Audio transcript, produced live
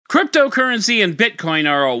Cryptocurrency and Bitcoin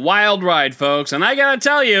are a wild ride, folks, and I gotta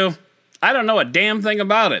tell you, I don't know a damn thing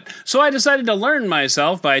about it. So I decided to learn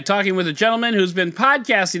myself by talking with a gentleman who's been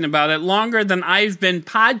podcasting about it longer than I've been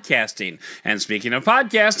podcasting. And speaking of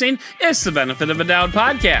podcasting, it's the Benefit of a Doubt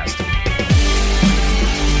podcast.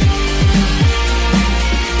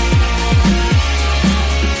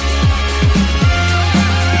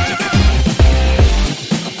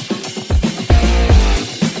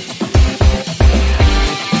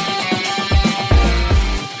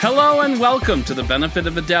 Hello and welcome to the Benefit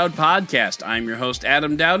of a Doubt podcast. I'm your host,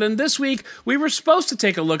 Adam Dowd, and this week we were supposed to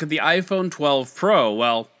take a look at the iPhone 12 Pro.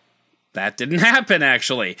 Well, that didn't happen,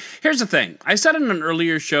 actually. Here's the thing. I said in an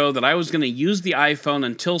earlier show that I was going to use the iPhone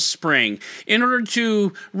until spring in order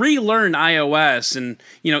to relearn iOS and,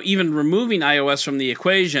 even removing iOS from the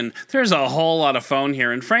equation. There's a whole lot of phone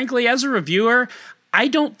here, and frankly, as a reviewer, I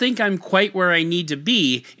don't think I'm quite where I need to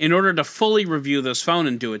be in order to fully review this phone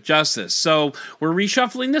and do it justice. So we're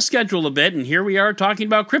reshuffling the schedule a bit, and here we are talking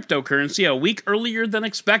about cryptocurrency a week earlier than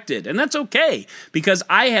expected. And that's okay, because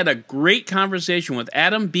I had a great conversation with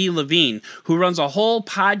Adam B. Levine, who runs a whole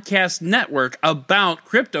podcast network about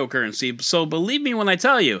cryptocurrency. So believe me when I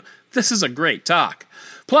tell you, this is a great talk.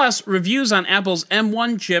 Plus, reviews on Apple's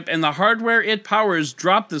M1 chip and the hardware it powers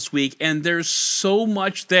dropped this week, and there's so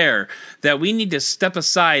much there that we need to step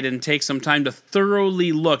aside and take some time to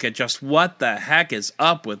thoroughly look at just what the heck is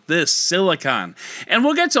up with this silicon. And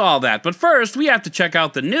we'll get to all that, but first, we have to check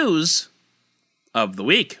out the news of the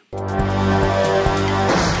week.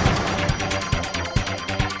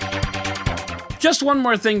 Just one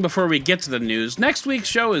more thing before we get to the news. Next week's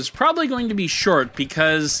show is probably going to be short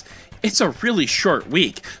because it's a really short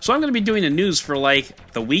week. So I'm going to be doing the news for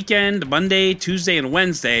the weekend, Monday, Tuesday, and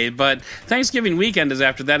Wednesday, but Thanksgiving weekend is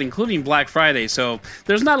after that, including Black Friday, so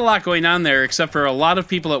there's not a lot going on there except for a lot of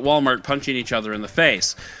people at Walmart punching each other in the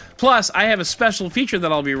face. Plus, I have a special feature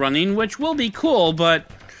that I'll be running, which will be cool, but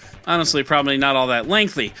honestly, probably not all that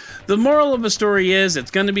lengthy. The moral of the story is it's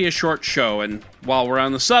going to be a short show, and while we're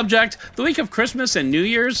on the subject, the week of Christmas and New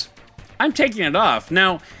Year's, I'm taking it off.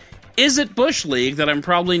 Now, is it Bush League that I'm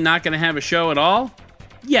probably not going to have a show at all?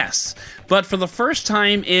 Yes, but for the first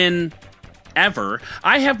time in ever,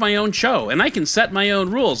 I have my own show, and I can set my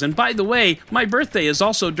own rules. And by the way, my birthday is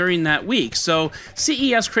also during that week, so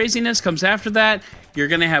CES craziness comes after that. You're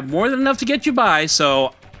going to have more than enough to get you by,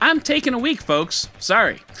 so I'm taking a week, folks.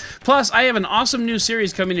 Sorry. Plus, I have an awesome new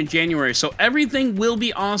series coming in January, so everything will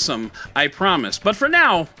be awesome, I promise. But for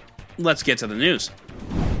now, let's get to the news.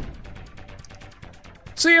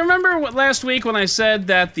 So you remember last week when I said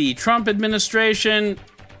that the Trump administration...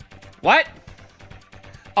 What?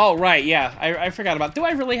 Oh, right, yeah, I forgot about... Do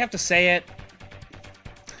I really have to say it?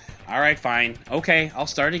 Alright, fine. Okay, I'll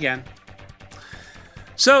start again.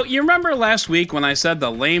 So, you remember last week when I said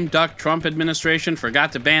the lame duck Trump administration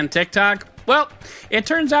forgot to ban TikTok? Well, it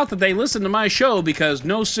turns out that they listened to my show because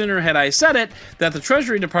no sooner had I said it that the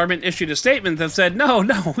Treasury Department issued a statement that said, no,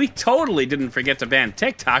 we totally didn't forget to ban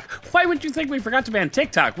TikTok. Why would you think we forgot to ban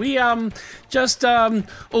TikTok? We,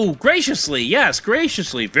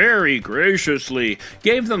 graciously, very graciously,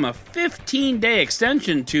 gave them a 15-day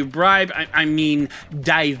extension to bribe,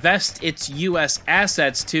 divest its U.S.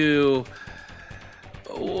 assets to...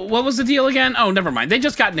 What was the deal again? Oh, never mind. They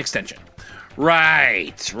just got an extension.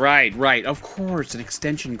 Right. Of course, an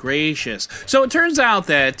extension, gracious. So it turns out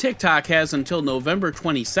that TikTok has until November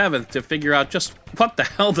 27th to figure out just what the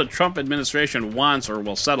hell the Trump administration wants or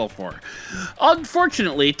will settle for.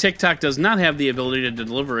 Unfortunately, TikTok does not have the ability to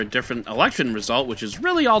deliver a different election result, which is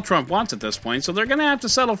really all Trump wants at this point, so they're going to have to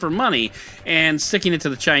settle for money and sticking it to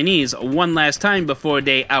the Chinese one last time before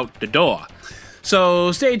they out the door.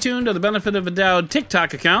 So stay tuned to the Benefit of a Doubt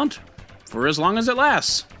TikTok account for as long as it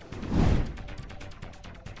lasts.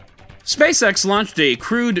 SpaceX launched a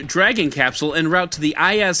crewed Dragon capsule en route to the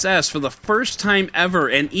ISS for the first time ever,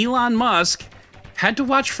 and Elon Musk had to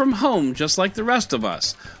watch from home just like the rest of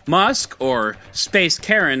us. Musk, or Space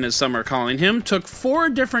Karen as some are calling him, took 4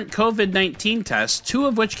 different COVID-19 tests, 2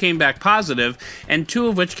 of which came back positive, and 2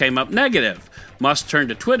 of which came up negative. Musk turned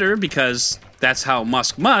to Twitter because that's how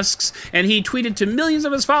Musk musks, and he tweeted to millions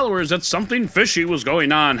of his followers that something fishy was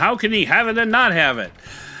going on. How can he have it and not have it?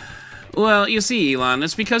 Well, you see, Elon,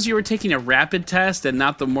 it's because you were taking a rapid test and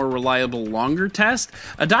not the more reliable longer test.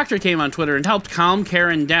 A doctor came on Twitter and helped calm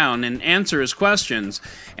Karen down and answer his questions.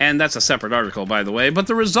 And that's a separate article, by the way. But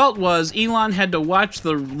the result was Elon had to watch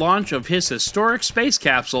the launch of his historic space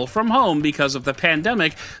capsule from home because of the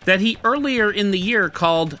pandemic that he earlier in the year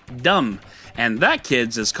called dumb. And that,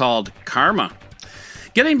 kids, is called karma.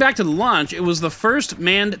 Getting back to the launch, it was the first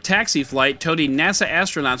manned taxi flight toting NASA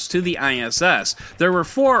astronauts to the ISS. There were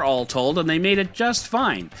 4 all told, and they made it just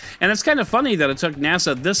fine. And it's kind of funny that it took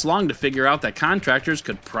NASA this long to figure out that contractors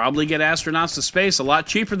could probably get astronauts to space a lot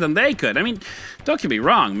cheaper than they could. I mean, don't get me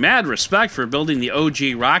wrong, mad respect for building the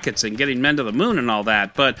OG rockets and getting men to the moon and all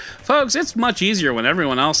that, but folks, it's much easier when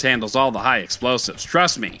everyone else handles all the high explosives.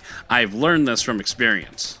 Trust me, I've learned this from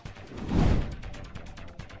experience.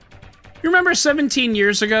 You remember 17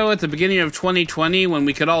 years ago at the beginning of 2020 when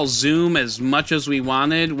we could all Zoom as much as we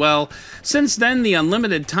wanted? Well, since then the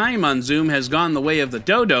unlimited time on Zoom has gone the way of the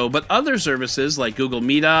dodo, but other services like Google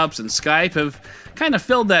Meetups and Skype have kind of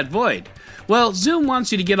filled that void. Well, Zoom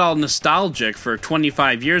wants you to get all nostalgic for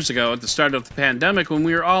 25 years ago at the start of the pandemic when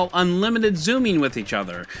we were all unlimited Zooming with each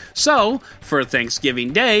other. So, for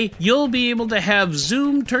Thanksgiving Day, you'll be able to have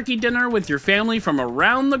Zoom turkey dinner with your family from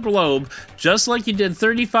around the globe, just like you did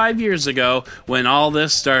 35 years ago when all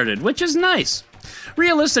this started, which is nice.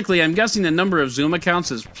 Realistically, I'm guessing the number of Zoom accounts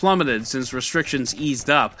has plummeted since restrictions eased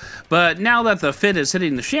up, but now that the fit is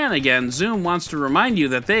hitting the shan again, Zoom wants to remind you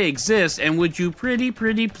that they exist, and would you pretty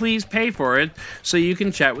please pay for it so you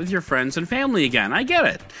can chat with your friends and family again. I get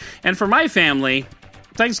it. And for my family,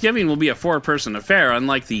 Thanksgiving will be a 4-person affair,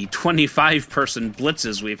 unlike the 25-person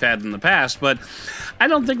blitzes we've had in the past, but I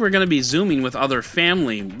don't think we're going to be Zooming with other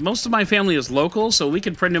family. Most of my family is local, so we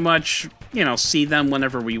can pretty much, see them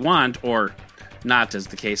whenever we want, or not, as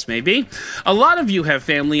the case may be. A lot of you have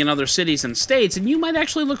family in other cities and states, and you might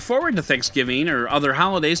actually look forward to Thanksgiving or other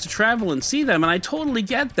holidays to travel and see them, and I totally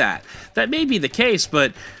get that. That may be the case,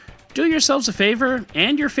 but do yourselves a favor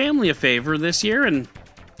and your family a favor this year and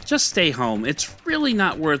just stay home. It's really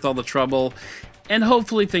not worth all the trouble, and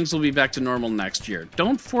hopefully things will be back to normal next year.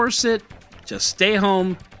 Don't force it. Just stay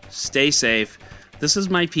home, stay safe. This is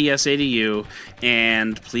my PSA to you,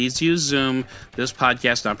 and please use Zoom. This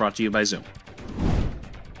podcast not brought to you by Zoom.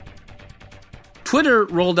 Twitter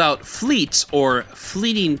rolled out Fleets, or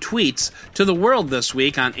fleeting tweets, to the world this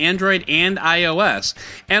week on Android and iOS.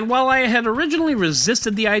 And while I had originally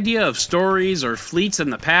resisted the idea of stories or fleets in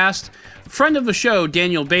the past, friend of the show,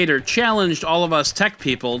 Daniel Bader, challenged all of us tech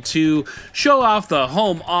people to show off the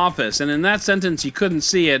home office. And in that sentence, you couldn't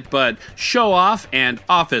see it, but show off and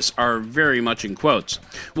office are very much in quotes.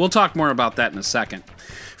 We'll talk more about that in a second.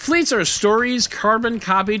 Fleets are stories carbon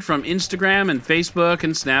copied from Instagram and Facebook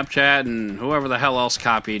and Snapchat and whoever the hell else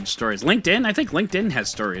copied stories. LinkedIn? I think LinkedIn has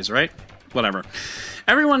stories, right? Whatever.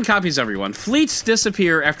 Everyone copies everyone. Fleets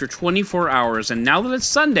disappear after 24 hours, and now that it's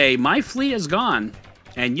Sunday, my fleet is gone,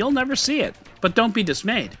 and you'll never see it. But don't be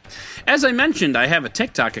dismayed. As I mentioned, I have a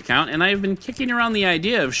TikTok account, and I've been kicking around the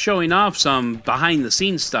idea of showing off some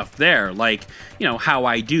behind-the-scenes stuff there, like, how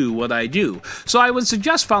I do what I do. So I would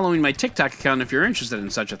suggest following my TikTok account if you're interested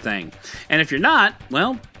in such a thing. And if you're not,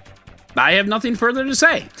 well, I have nothing further to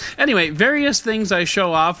say. Anyway, various things I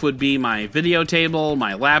show off would be my video table,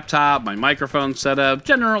 my laptop, my microphone setup,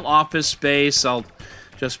 general office space. I'll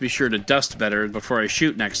just be sure to dust better before I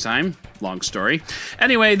shoot next time. Long story.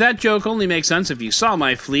 Anyway, that joke only makes sense if you saw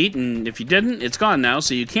my fleet, and if you didn't, it's gone now,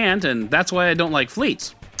 so you can't, and that's why I don't like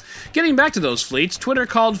fleets. Getting back to those fleets, Twitter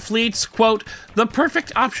called fleets, quote, the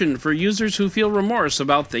perfect option for users who feel remorse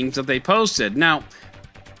about things that they posted. Now,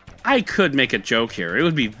 I could make a joke here. It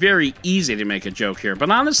would be very easy to make a joke here,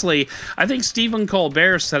 but honestly, I think Stephen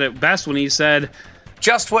Colbert said it best when he said,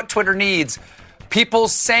 just what Twitter needs. People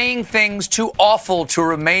saying things too awful to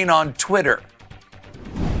remain on Twitter.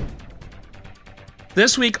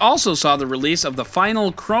 This week also saw the release of the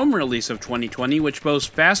final Chrome release of 2020, which boasts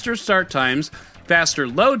faster start times, faster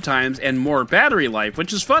load times, and more battery life,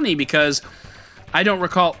 which is funny because I don't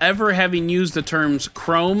recall ever having used the terms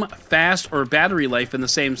Chrome, fast, or battery life in the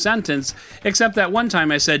same sentence, except that one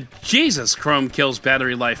time I said, Jesus, Chrome kills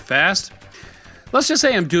battery life fast. Let's just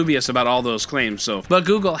say I'm dubious about all those claims, but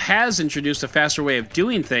Google has introduced a faster way of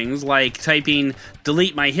doing things, like typing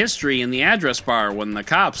delete my history in the address bar when the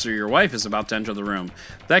cops or your wife is about to enter the room.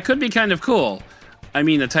 That could be kind of cool. I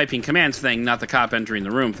mean the typing commands thing, not the cop entering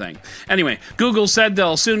the room thing. Anyway, Google said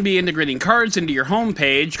they'll soon be integrating cards into your home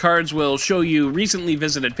page. Cards will show you recently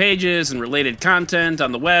visited pages and related content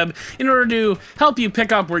on the web in order to help you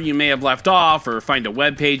pick up where you may have left off or find a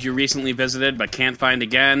web page you recently visited but can't find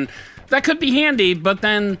again. That could be handy, but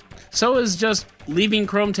then so is just leaving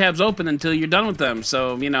Chrome tabs open until you're done with them.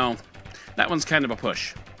 So, that one's kind of a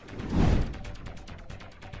push.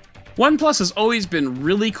 OnePlus has always been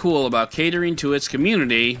really cool about catering to its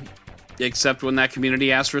community, except when that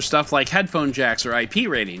community asks for stuff like headphone jacks or IP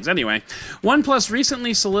ratings. Anyway, OnePlus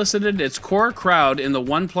recently solicited its core crowd in the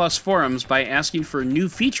OnePlus forums by asking for new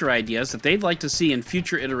feature ideas that they'd like to see in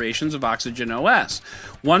future iterations of Oxygen OS.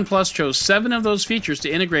 OnePlus chose 7 of those features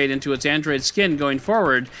to integrate into its Android skin going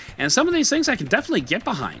forward, and some of these things I can definitely get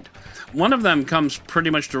behind. One of them comes pretty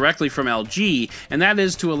much directly from LG, and that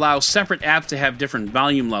is to allow separate apps to have different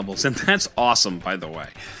volume levels, and that's awesome, by the way.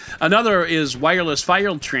 Another is wireless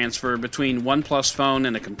file transfer between OnePlus phone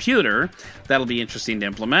and a computer. That'll be interesting to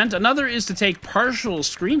implement. Another is to take partial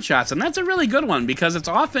screenshots, and that's a really good one because it's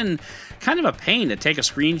often kind of a pain to take a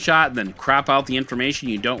screenshot and then crop out the information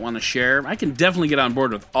you don't want to share. I can definitely get on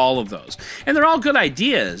board with all of those. And they're all good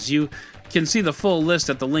ideas. You can see the full list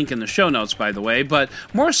at the link in the show notes, by the way, but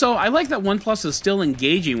more so, I like that OnePlus is still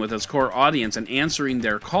engaging with its core audience and answering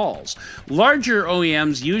their calls. Larger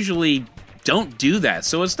OEMs usually don't do that,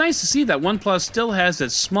 so it's nice to see that OnePlus still has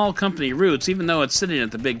its small company roots, even though it's sitting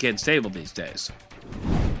at the big kids' table these days.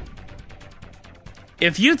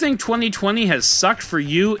 If you think 2020 has sucked for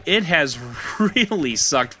you, it has really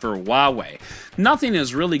sucked for Huawei. Nothing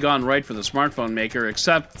has really gone right for the smartphone maker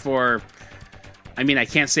except for, I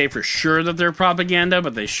can't say for sure that they're propaganda,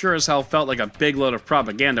 but they sure as hell felt like a big load of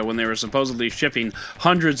propaganda when they were supposedly shipping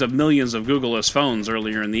hundreds of millions of Googleless phones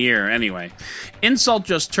earlier in the year. Anyway, insult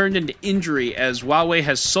just turned into injury as Huawei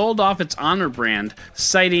has sold off its Honor brand,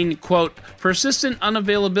 citing, quote, persistent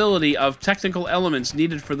unavailability of technical elements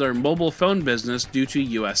needed for their mobile phone business due to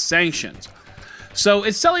U.S. sanctions. So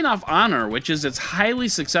it's selling off Honor, which is its highly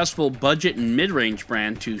successful budget and mid-range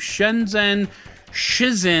brand, to Shenzhen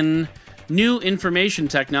New Information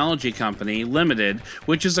Technology Company Limited,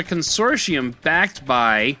 which is a consortium backed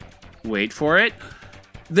by, wait for it,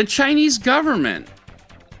 the Chinese government.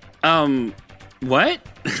 What?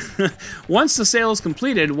 Once the sale is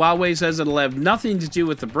completed, Huawei says it'll have nothing to do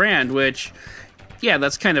with the brand, which, yeah,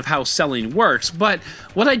 that's kind of how selling works. But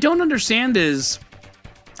what I don't understand is,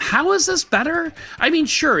 how is this better?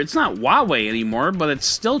 Sure, it's not Huawei anymore, but it's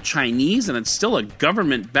still Chinese, and it's still a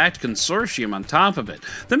government-backed consortium on top of it.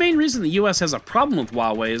 The main reason the U.S. has a problem with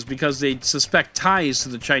Huawei is because they suspect ties to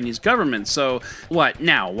the Chinese government. So, what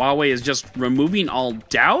now? Huawei is just removing all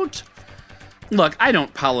doubt? Look, I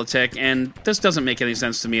don't politic, and this doesn't make any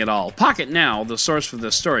sense to me at all. Pocket Now, the source for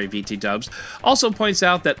this story, VT Dubs, also points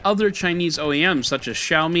out that other Chinese OEMs such as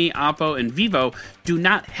Xiaomi, Oppo, and Vivo do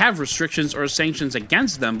not have restrictions or sanctions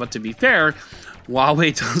against them, but to be fair,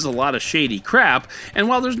 Huawei does a lot of shady crap, and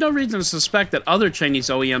while there's no reason to suspect that other Chinese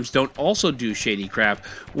OEMs don't also do shady crap,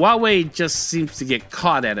 Huawei just seems to get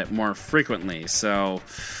caught at it more frequently, so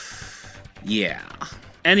yeah.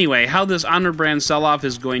 Anyway, how this Honor brand sell-off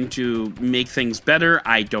is going to make things better,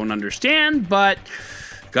 I don't understand, but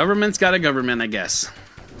government's got a government, I guess.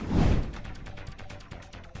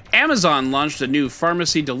 Amazon launched a new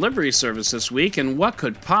pharmacy delivery service this week, and what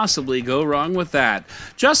could possibly go wrong with that?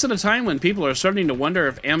 Just at a time when people are starting to wonder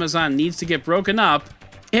if Amazon needs to get broken up,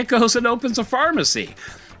 it goes and opens a pharmacy,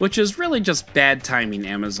 which is really just bad timing,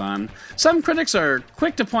 Amazon. Some critics are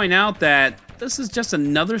quick to point out that this is just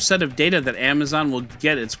another set of data that Amazon will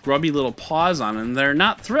get its grubby little paws on, and they're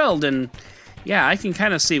not thrilled, and yeah, I can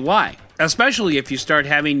kind of see why. Especially if you start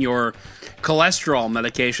having your cholesterol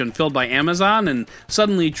medication filled by Amazon, and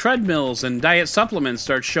suddenly treadmills and diet supplements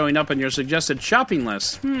start showing up on your suggested shopping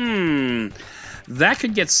list. That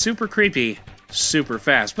could get super creepy super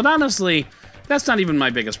fast. But honestly, that's not even my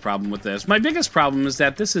biggest problem with this. My biggest problem is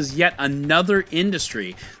that this is yet another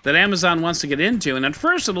industry that Amazon wants to get into, and at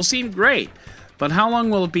first it'll seem great. But how long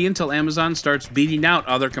will it be until Amazon starts beating out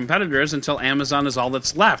other competitors until Amazon is all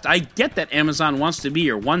that's left? I get that Amazon wants to be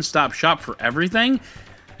your one-stop shop for everything,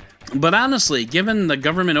 but honestly, given the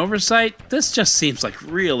government oversight, this just seems like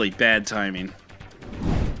really bad timing.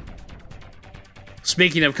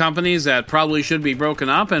 Speaking of companies that probably should be broken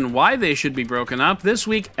up and why they should be broken up, this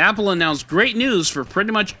week Apple announced great news for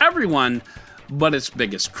pretty much everyone but its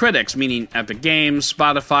biggest critics, meaning Epic Games,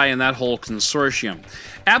 Spotify, and that whole consortium.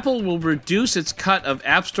 Apple will reduce its cut of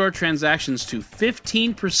App Store transactions to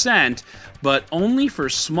 15%, but only for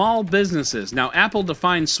small businesses. Now, Apple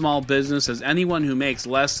defines small business as anyone who makes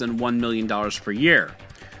less than $1 million per year.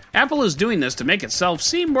 Apple is doing this to make itself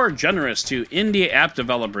seem more generous to indie app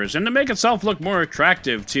developers and to make itself look more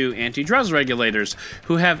attractive to antitrust regulators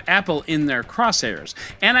who have Apple in their crosshairs.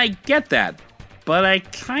 And I get that, but I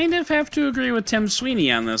kind of have to agree with Tim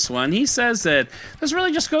Sweeney on this one. He says that this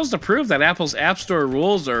really just goes to prove that Apple's App Store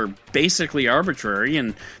rules are basically arbitrary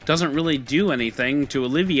and doesn't really do anything to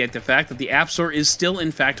alleviate the fact that the App Store is still,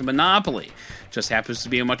 in fact, a monopoly. It just happens to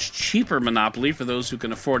be a much cheaper monopoly for those who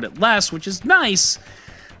can afford it less, which is nice,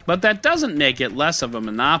 but that doesn't make it less of a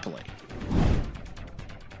monopoly.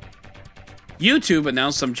 YouTube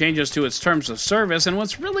announced some changes to its terms of service, and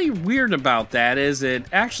what's really weird about that is it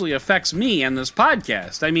actually affects me and this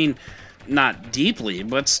podcast. I mean, not deeply,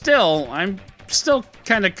 but still, I'm still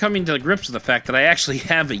kind of coming to grips with the fact that I actually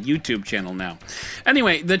have a YouTube channel now.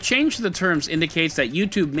 Anyway, the change to the terms indicates that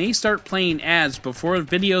YouTube may start playing ads before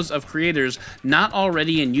videos of creators not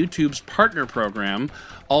already in YouTube's partner program,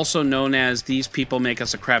 also known as These People Make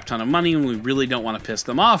Us a Crap Ton of Money and We Really Don't Want to Piss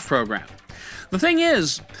Them Off program. The thing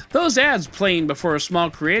is, those ads playing before small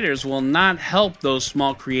creators will not help those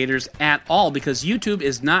small creators at all because YouTube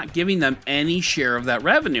is not giving them any share of that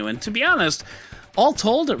revenue. And to be honest, all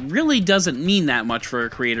told, it really doesn't mean that much for a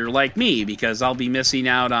creator like me because I'll be missing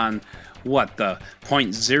out on, the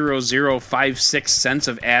 0.0056 cents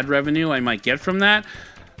of ad revenue I might get from that.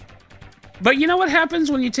 But you know what happens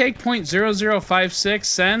when you take 0.0056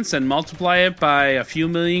 cents and multiply it by a few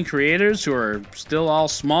million creators who are still all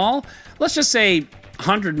small? Let's just say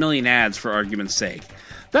 100 million ads for argument's sake.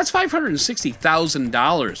 That's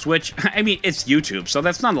 $560,000, which, I mean, it's YouTube, so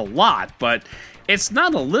that's not a lot, but it's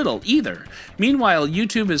not a little either. Meanwhile,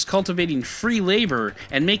 YouTube is cultivating free labor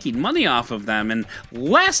and making money off of them, and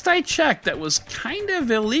last I checked, that was kind of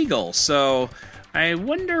illegal, so I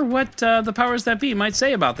wonder what the powers that be might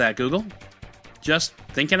say about that, Google. Just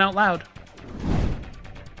thinking out loud.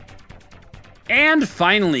 And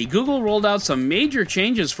finally, Google rolled out some major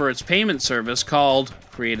changes for its payment service called,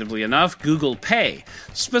 creatively enough, Google Pay.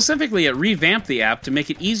 Specifically, it revamped the app to make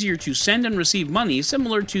it easier to send and receive money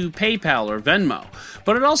similar to PayPal or Venmo.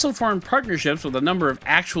 But it also formed partnerships with a number of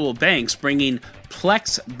actual banks, bringing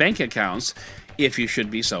Plex bank accounts, if you should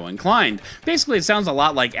be so inclined. Basically, it sounds a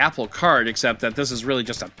lot like Apple Card, except that this is really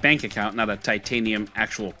just a bank account, not a titanium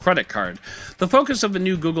actual credit card. The focus of the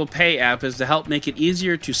new Google Pay app is to help make it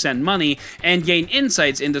easier to send money and gain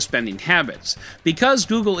insights into spending habits. Because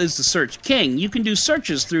Google is the search king, you can do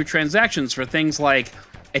searches through transactions for things like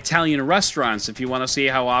Italian restaurants if you want to see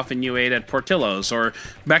how often you ate at Portillo's, or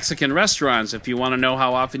Mexican restaurants if you want to know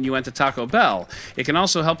how often you went to Taco Bell. It can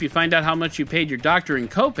also help you find out how much you paid your doctor in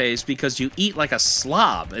copays because you eat like a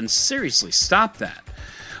slob, and seriously, stop that.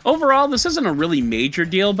 Overall, this isn't a really major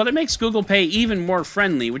deal, but it makes Google Pay even more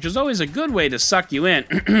friendly, which is always a good way to suck you in.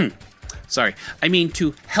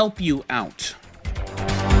 to help you out.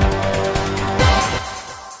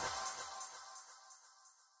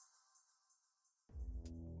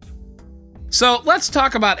 So let's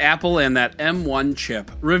talk about Apple and that M1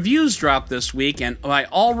 chip. Reviews dropped this week, and by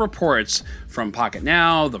all reports from Pocket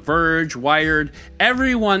Now, The Verge, Wired,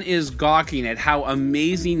 everyone is gawking at how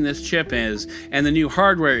amazing this chip is and the new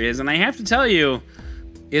hardware is. And I have to tell you,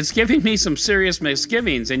 it's giving me some serious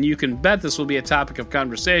misgivings, and you can bet this will be a topic of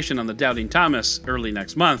conversation on the Doubting Thomas early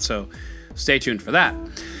next month, so stay tuned for that.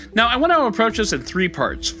 Now, I want to approach this in three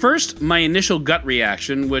parts. First, my initial gut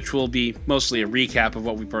reaction, which will be mostly a recap of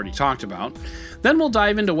what we've already talked about. Then we'll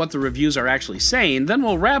dive into what the reviews are actually saying. Then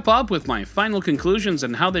we'll wrap up with my final conclusions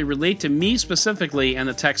and how they relate to me specifically and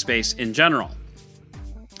the tech space in general.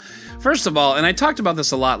 First of all, and I talked about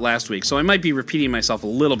this a lot last week, so I might be repeating myself a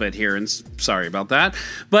little bit here, and sorry about that,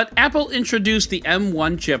 but Apple introduced the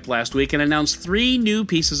M1 chip last week and announced 3 new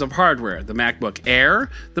pieces of hardware: the MacBook Air,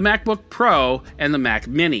 the MacBook Pro, and the Mac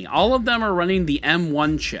Mini. All of them are running the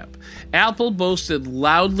M1 chip. Apple boasted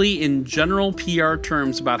loudly in general PR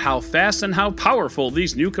terms about how fast and how powerful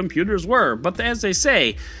these new computers were, but as they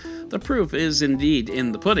say, the proof is indeed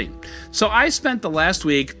in the pudding. So I spent the last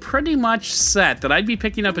week pretty much set that I'd be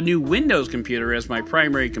picking up a new Windows computer as my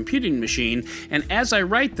primary computing machine, and as I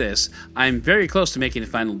write this, I'm very close to making a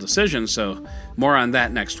final decision, so more on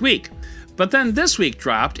that next week. But then this week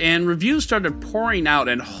dropped, and reviews started pouring out,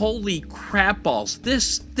 and holy crap balls,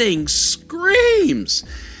 this thing screams!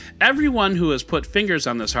 Everyone who has put fingers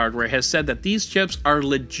on this hardware has said that these chips are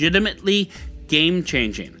legitimately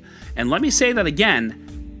game-changing. And let me say that again,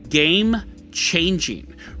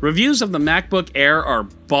 game-changing. Reviews of the MacBook Air are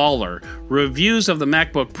baller. Reviews of the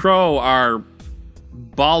MacBook Pro are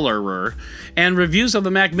ballerer. And reviews of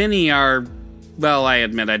the Mac Mini are, well, I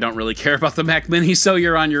admit I don't really care about the Mac Mini, so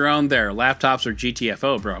you're on your own there. Laptops are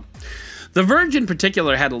GTFO, bro. The Verge in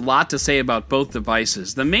particular had a lot to say about both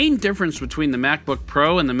devices. The main difference between the MacBook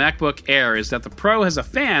Pro and the MacBook Air is that the Pro has a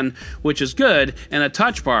fan, which is good, and a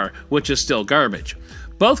touch bar, which is still garbage.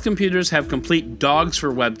 Both computers have complete dogs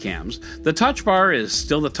for webcams. The touch bar is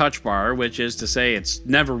still the touch bar, which is to say it's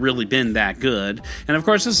never really been that good. And of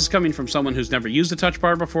course, this is coming from someone who's never used a touch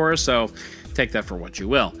bar before, so take that for what you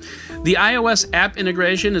will. The iOS app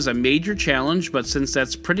integration is a major challenge, but since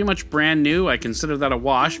that's pretty much brand new, I consider that a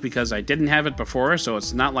wash because I didn't have it before, so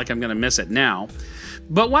it's not like I'm going to miss it now.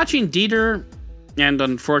 But watching Dieter, and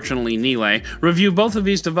unfortunately Nile, review both of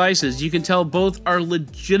these devices, you can tell both are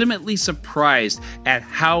legitimately surprised at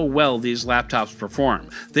how well these laptops perform.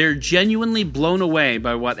 They're genuinely blown away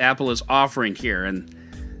by what Apple is offering here, and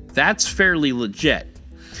that's fairly legit.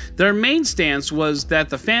 Their main stance was that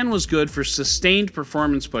the fan was good for sustained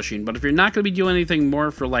performance pushing, but if you're not going to be doing anything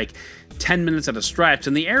more for like 10 minutes at a stretch,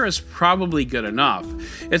 then the Air is probably good enough.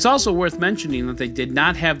 It's also worth mentioning that they did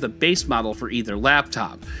not have the base model for either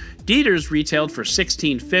laptop. Dieter's retailed for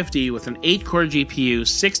 $1,650 with an 8-core GPU,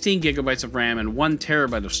 16 gigabytes of RAM, and 1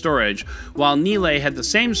 terabyte of storage, while Nile had the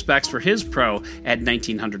same specs for his Pro at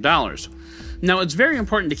 $1,900. Now, it's very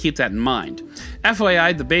important to keep that in mind.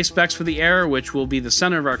 FYI, the base specs for the Air, which will be the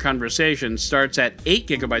center of our conversation, starts at 8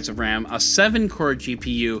 gigabytes of RAM, a 7-core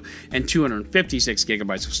GPU, and 256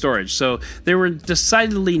 gigabytes of storage, so they were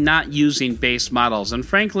decidedly not using base models, and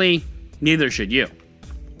frankly, neither should you.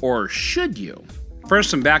 Or should you?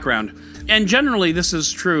 First, some background. And generally, this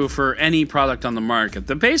is true for any product on the market.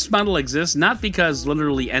 The base model exists not because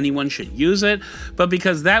literally anyone should use it, but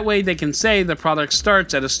because that way they can say the product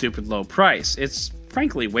starts at a stupid low price. It's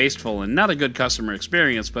frankly wasteful and not a good customer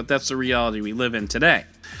experience, but that's the reality we live in today.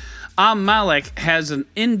 Malik has an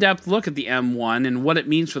in-depth look at the M1 and what it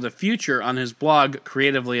means for the future on his blog,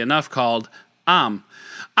 Creatively Enough, called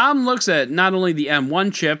looks at not only the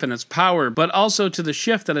M1 chip and its power, but also to the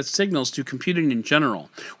shift that it signals to computing in general.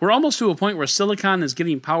 We're almost to a point where silicon is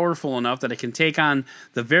getting powerful enough that it can take on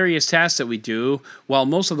the various tasks that we do, while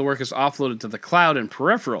most of the work is offloaded to the cloud and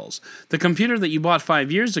peripherals. The computer that you bought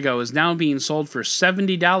 5 years ago is now being sold for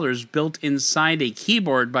 $70 built inside a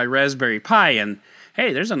keyboard by Raspberry Pi, and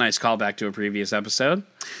hey, there's a nice callback to a previous episode.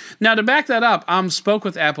 Now, to back that up, spoke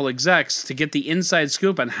with Apple execs to get the inside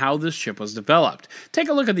scoop on how this chip was developed. Take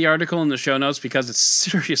a look at the article in the show notes because it's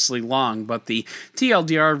seriously long, but the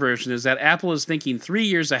TLDR version is that Apple is thinking 3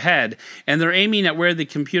 years ahead, and they're aiming at where the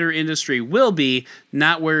computer industry will be,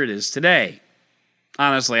 not where it is today.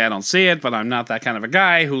 Honestly, I don't see it, but I'm not that kind of a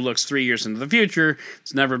guy who looks 3 years into the future.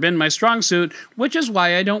 It's never been my strong suit, which is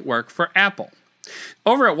why I don't work for Apple.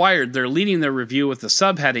 Over at Wired, they're leading their review with the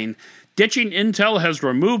subheading, "Ditching Intel has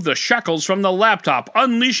removed the shackles from the laptop,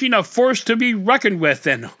 unleashing a force to be reckoned with,"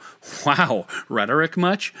 and wow, rhetoric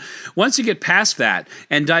much? Once you get past that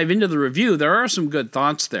and dive into the review, there are some good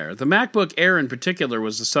thoughts there. The MacBook Air in particular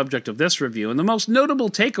was the subject of this review, and the most notable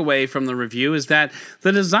takeaway from the review is that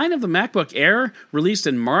the design of the MacBook Air, released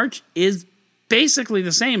in March, is basically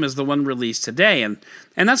the same as the one released today, and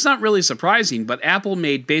that's not really surprising, but Apple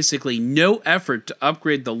made basically no effort to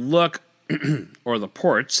upgrade the look or the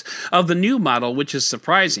ports of the new model, which is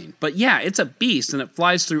surprising. But yeah, it's a beast and it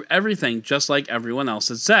flies through everything just like everyone else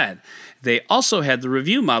had said. They also had the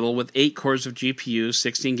review model with 8 cores of GPU,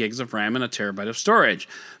 16 gigs of RAM, and a terabyte of storage.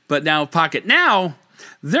 But now Pocket Now,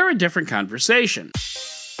 they're a different conversation.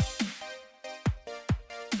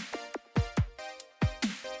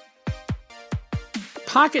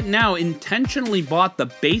 Pocket Now intentionally bought the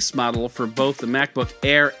base model for both the MacBook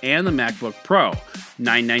Air and the MacBook Pro,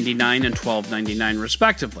 $999 and $1,299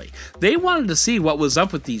 respectively. They wanted to see what was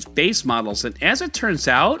up with these base models, and as it turns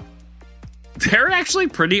out, they're actually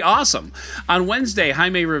pretty awesome. On Wednesday,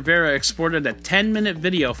 Jaime Rivera exported a 10-minute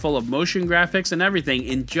video full of motion graphics and everything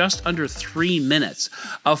in just under 3 minutes.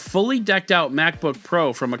 A fully decked out MacBook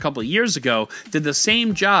Pro from a couple years ago did the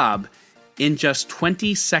same job in just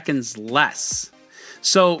 20 seconds less.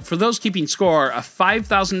 So, for those keeping score, a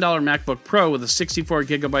 $5,000 MacBook Pro with a 64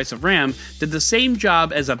 gigabytes of RAM did the same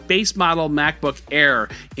job as a base model MacBook Air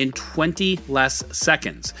in 20 less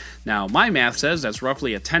seconds. Now, my math says that's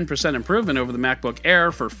roughly a 10% improvement over the MacBook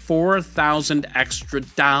Air for $4,000 extra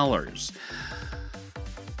dollars.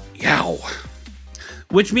 Yow.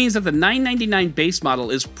 Which means that the $999 base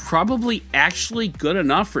model is probably actually good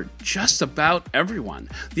enough for just about everyone.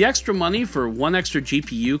 The extra money for one extra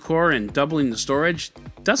GPU core and doubling the storage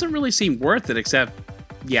doesn't really seem worth it, except,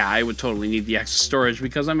 yeah, I would totally need the extra storage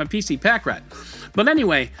because I'm a PC pack rat. But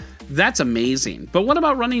anyway, that's amazing. But what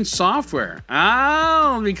about running software?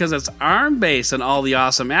 Oh, because it's ARM-based and all the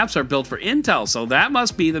awesome apps are built for Intel, so that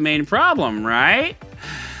must be the main problem, right?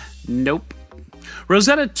 Nope.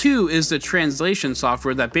 Rosetta 2 is the translation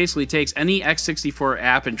software that basically takes any x64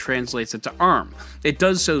 app and translates it to ARM. It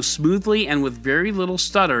does so smoothly and with very little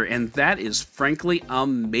stutter, and that is frankly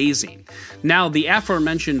amazing. Now, the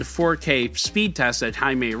aforementioned 4K speed test that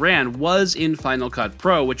Jaime ran was in Final Cut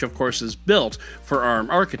Pro, which of course is built for ARM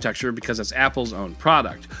architecture because it's Apple's own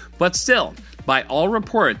product. But still, by all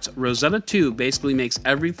reports, Rosetta 2 basically makes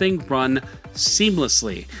everything run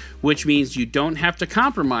seamlessly, which means you don't have to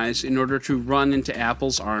compromise in order to run into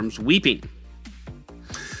Apple's arms weeping.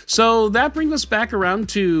 So that brings us back around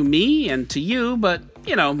to me and to you, but,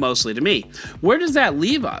 mostly to me. Where does that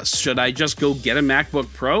leave us? Should I just go get a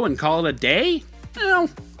MacBook Pro and call it a day? Well,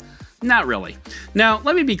 not really. Now,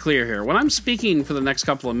 let me be clear here. When I'm speaking for the next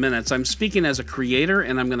couple of minutes, I'm speaking as a creator,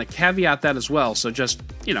 and I'm going to caveat that as well, so just,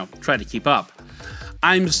 try to keep up.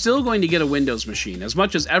 I'm still going to get a Windows machine. As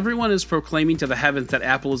much as everyone is proclaiming to the heavens that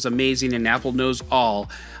Apple is amazing and Apple knows all,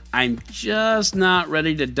 I'm just not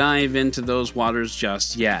ready to dive into those waters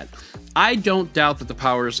just yet. I don't doubt that the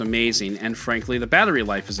power is amazing, and frankly, the battery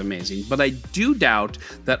life is amazing, but I do doubt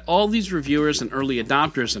that all these reviewers and early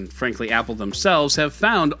adopters, and frankly, Apple themselves, have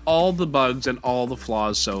found all the bugs and all the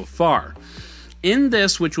flaws so far. In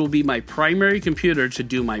this, which will be my primary computer to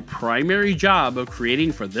do my primary job of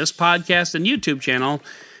creating for this podcast and YouTube channel,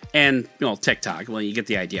 and, TikTok, well, you get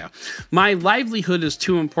the idea. My livelihood is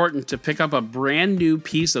too important to pick up a brand new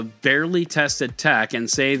piece of barely tested tech and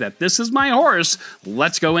say that this is my horse,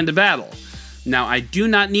 let's go into battle. Now, I do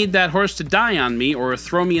not need that horse to die on me or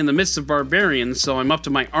throw me in the midst of barbarians, so I'm up to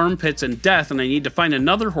my armpits in death and I need to find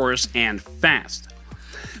another horse, and fast.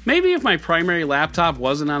 Maybe if my primary laptop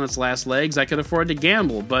wasn't on its last legs, I could afford to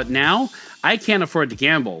gamble, but now I can't afford to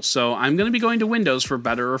gamble, so I'm going to be going to Windows for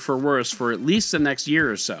better or for worse for at least the next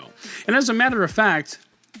year or so. And as a matter of fact,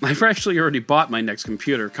 I've actually already bought my next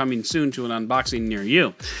computer, coming soon to an unboxing near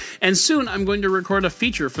you. And soon I'm going to record a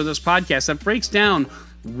feature for this podcast that breaks down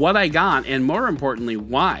what I got, and more importantly,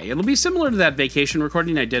 why. It'll be similar to that vacation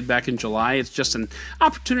recording I did back in July. It's just an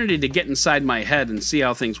opportunity to get inside my head and see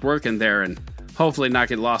how things work in there, and hopefully not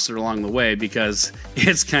get lost along the way because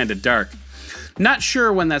it's kind of dark. Not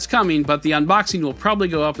sure when that's coming, but the unboxing will probably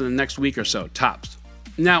go up in the next week or so, tops.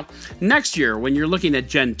 Now, next year, when you're looking at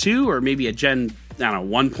Gen 2 or maybe a Gen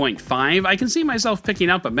 1.5, I can see myself picking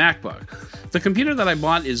up a MacBook. The computer that I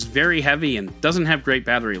bought is very heavy and doesn't have great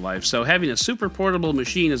battery life, so having a super portable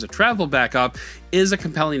machine as a travel backup is a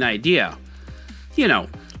compelling idea.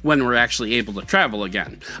 When we're actually able to travel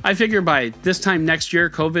again. I figure by this time next year,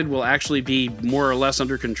 COVID will actually be more or less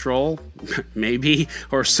under control. Maybe,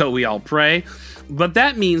 or so we all pray. But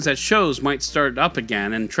that means that shows might start up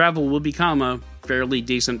again, and travel will become a fairly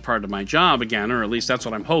decent part of my job again, or at least that's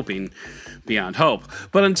what I'm hoping, beyond hope.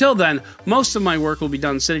 But until then, most of my work will be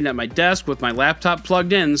done sitting at my desk with my laptop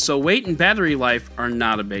plugged in, so weight and battery life are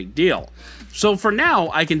not a big deal. So for now,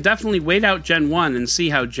 I can definitely wait out Gen 1 and see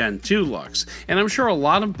how Gen 2 looks. And I'm sure a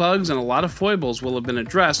lot of bugs and a lot of foibles will have been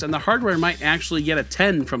addressed, and the hardware might actually get a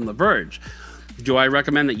 10 from The Verge. Do I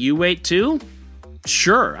recommend that you wait too?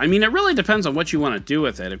 Sure. I mean, it really depends on what you want to do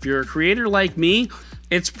with it. If you're a creator like me,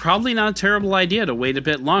 it's probably not a terrible idea to wait a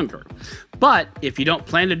bit longer. But if you don't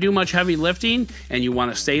plan to do much heavy lifting and you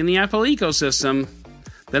want to stay in the Apple ecosystem,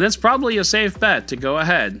 then it's probably a safe bet to go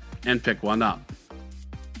ahead and pick one up.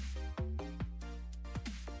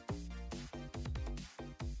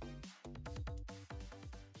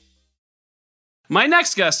 My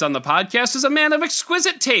next guest on the podcast is a man of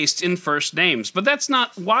exquisite taste in first names, but that's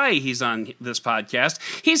not why he's on this podcast.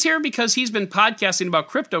 He's here because he's been podcasting about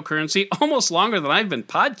cryptocurrency almost longer than I've been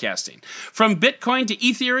podcasting. From Bitcoin to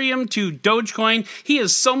Ethereum to Dogecoin, he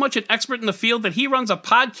is so much an expert in the field that he runs a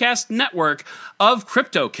podcast network of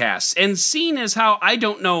CryptoCasts. And seeing as how I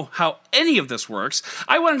don't know how any of this works,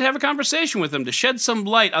 I wanted to have a conversation with him to shed some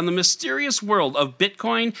light on the mysterious world of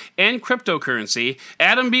Bitcoin and cryptocurrency.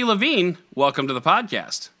 Adam B. Levine, welcome to the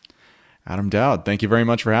podcast. Adam Dowd, thank you very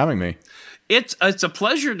much for having me. It's a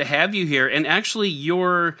pleasure to have you here, and actually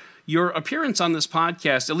your appearance on this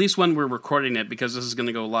podcast, at least when we're recording it, because this is going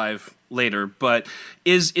to go live later, but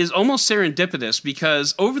is almost serendipitous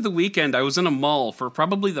because over the weekend I was in a mall for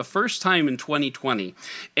probably the first time in 2020,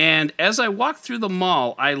 and as I walked through the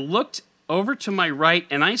mall, I looked over to my right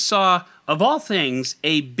and I saw, of all things,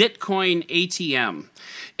 a Bitcoin ATM.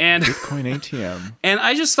 And Bitcoin ATM. And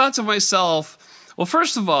I just thought to myself, well,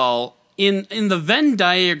 first of all, in the Venn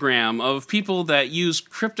diagram of people that use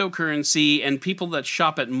cryptocurrency and people that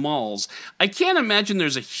shop at malls, I can't imagine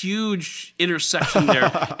there's a huge intersection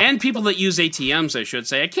there. And people that use ATMs, I should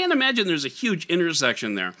say. I can't imagine there's a huge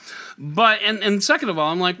intersection there. But and second of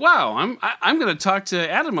all, I'm like, wow, I'm going to talk to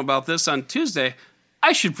Adam about this on Tuesday.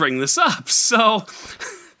 I should bring this up. So,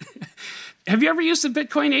 have you ever used a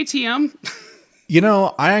Bitcoin ATM? You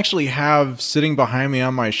know, I actually have sitting behind me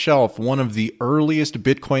on my shelf one of the earliest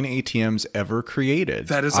Bitcoin ATMs ever created.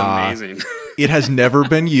 That is amazing. It has never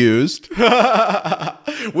been used,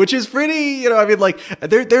 which is pretty,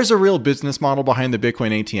 there's a real business model behind the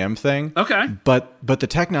Bitcoin ATM thing. Okay. But the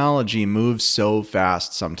technology moves so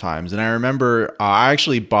fast sometimes. And I remember I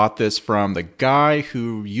actually bought this from the guy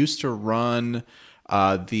who used to run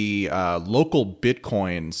the Local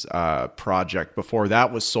Bitcoins project before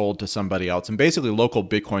that was sold to somebody else. And basically, Local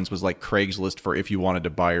Bitcoins was like Craigslist for if you wanted to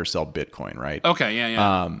buy or sell Bitcoin, right? Okay,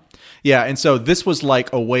 yeah. Yeah, and so this was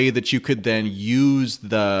like a way that you could then use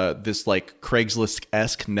this like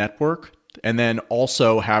Craigslist-esque network and then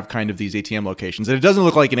also have kind of these ATM locations. And it doesn't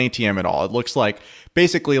look like an ATM at all. It looks like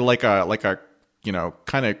basically like a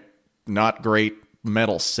kind of not great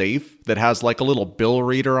metal safe that has like a little bill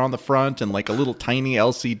reader on the front and like a little tiny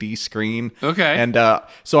LCD screen. Okay. And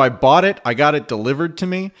so I bought it. I got it delivered to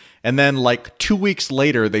me. And then like 2 weeks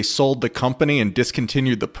later, they sold the company and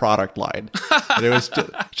discontinued the product line. And it was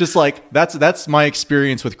just like, that's my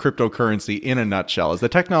experience with cryptocurrency in a nutshell, is the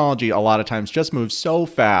technology a lot of times just moves so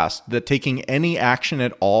fast that taking any action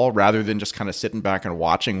at all, rather than just kind of sitting back and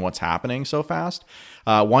watching what's happening so fast,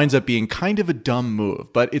 winds up being kind of a dumb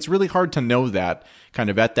move. But it's really hard to know that kind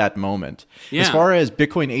of at that moment. Yeah. As far as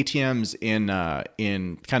Bitcoin ATMs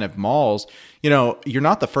in kind of malls, you're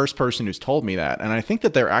not the first person who's told me that. And I think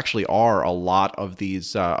that there actually are a lot of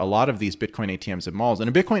these Bitcoin ATMs in malls.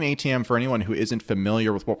 And a Bitcoin ATM, for anyone who isn't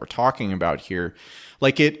familiar with what we're talking about here,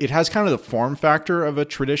 like it has kind of the form factor of a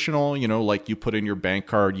traditional, like you put in your bank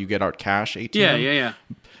card, you get out cash ATM. Yeah.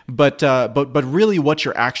 But really what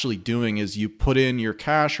you're actually doing is you put in your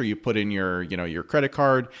cash or you put in your credit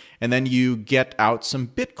card, and then you get out some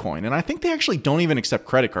Bitcoin. And I think they actually don't even accept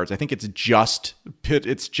credit cards. I think it's just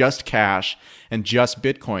cash and just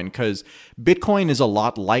Bitcoin, because Bitcoin is a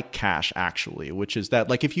lot like cash actually, which is that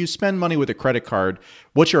like if you spend money with a credit card,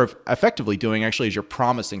 what you're effectively doing actually is you're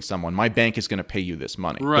promising someone, my bank is going to pay you this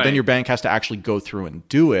money. Right. But then your bank has to actually go through and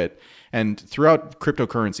do it. And throughout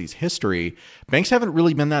cryptocurrency's history, banks haven't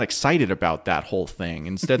really been that excited about that whole thing.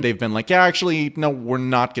 Instead, they've been like, yeah, actually, no, we're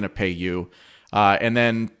not going to pay you. And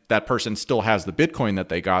then that person still has the Bitcoin that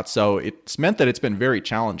they got. So it's meant that it's been very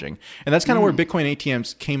challenging. And that's kind of where Bitcoin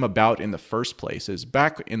ATMs came about in the first place, is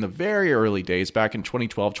back in the very early days, back in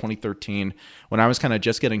 2012, 2013, when I was kind of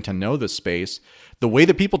just getting to know the space. The way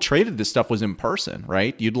that people traded this stuff was in person,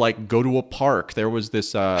 right? You'd like go to a park. There was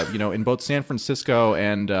this, in both San Francisco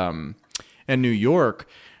and New York,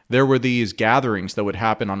 there were these gatherings that would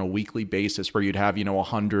happen on a weekly basis where you'd have,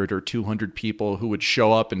 100 or 200 people who would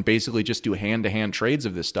show up and basically just do hand-to-hand trades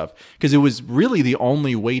of this stuff, because it was really the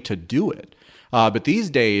only way to do it. But these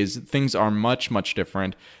days, things are much, much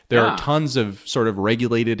different. There are tons of sort of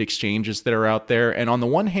regulated exchanges that are out there. And on the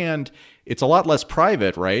one hand, it's a lot less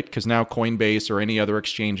private, right? Because now Coinbase or any other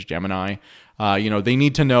exchange, Gemini, they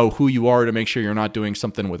need to know who you are to make sure you're not doing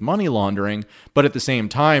something with money laundering. But at the same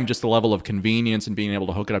time, just the level of convenience and being able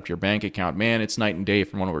to hook it up to your bank account, man, it's night and day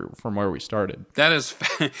from where we started. That is,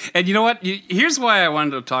 and you know what? Here's why I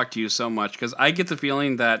wanted to talk to you so much, because I get the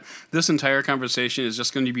feeling that this entire conversation is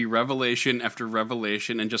just going to be revelation after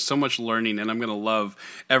revelation and just so much learning, and I'm going to love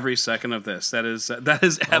every second of this. That is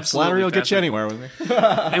absolutely Flattery will get you anywhere with me.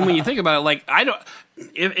 And when you think about it, like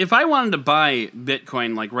if I wanted to buy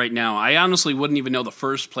Bitcoin like right now, I honestly wouldn't even know the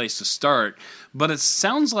first place to start. But it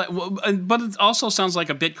also sounds like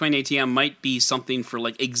a Bitcoin ATM might be something for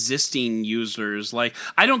like existing users. Like,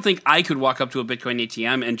 I don't think I could walk up to a Bitcoin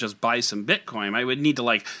ATM and just buy some Bitcoin. I would need to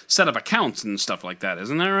like set up accounts and stuff like that.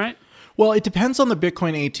 Isn't that right? Well, it depends on the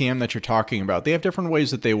Bitcoin ATM that you're talking about. They have different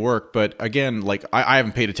ways that they work. But again, like I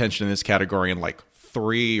haven't paid attention to this category in like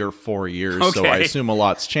 3 or 4 years, okay. So I assume a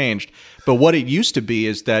lot's changed. But what it used to be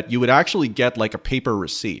is that you would actually get like a paper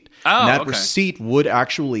receipt. And that receipt would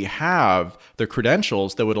actually have the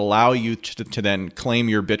credentials that would allow you to then claim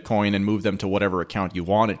your Bitcoin and move them to whatever account you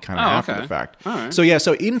wanted kind of after the fact. All right. So yeah,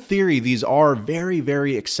 so in theory, these are very,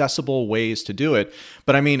 very accessible ways to do it.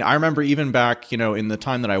 But I mean, I remember even back, in the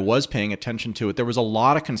time that I was paying attention to it, there was a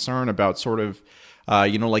lot of concern about sort of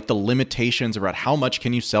like the limitations about how much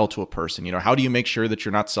can you sell to a person? How do you make sure that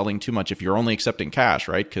you're not selling too much if you're only accepting cash,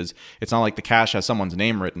 right? Because it's not like the cash has someone's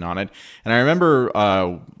name written on it. And I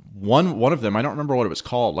remember one of them, I don't remember what it was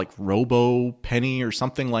called, like Robo Penny or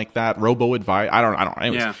something like that. Robo Advice. I don't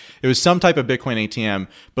know. It was some type of Bitcoin ATM,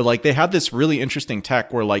 but like they had this really interesting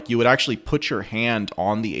tech where like you would actually put your hand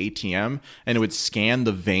on the ATM and it would scan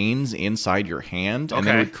the veins inside your hand, and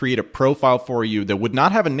then it would create a profile for you that would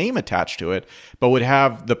not have a name attached to it, but would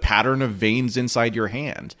have the pattern of veins inside your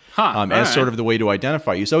hand as sort of the way to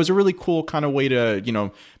identify you. So it was a really cool kind of way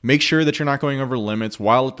to, make sure that you're not going over limits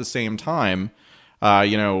while at the same time,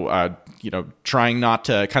 trying not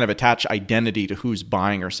to kind of attach identity to who's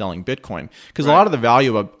buying or selling Bitcoin. Because a lot of the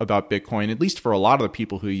value about Bitcoin, at least for a lot of the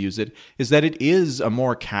people who use it, is that it is a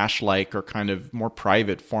more cash-like or kind of more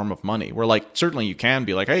private form of money. Where like certainly you can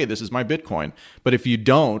be like, hey, this is my Bitcoin. But if you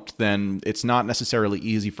don't, then it's not necessarily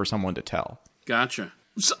easy for someone to tell. Gotcha.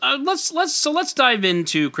 So, let's dive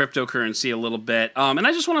into cryptocurrency a little bit, and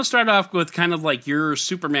I just want to start off with kind of like your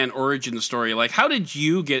Superman origin story. Like, how did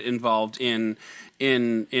you get involved in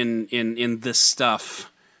this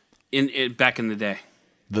stuff in back in the day?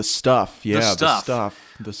 The stuff. Yeah.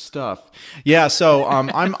 So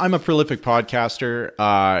I'm a prolific podcaster,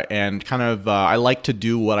 and kind of I like to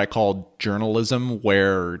do what I call journalism,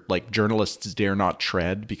 where like journalists dare not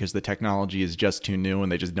tread because the technology is just too new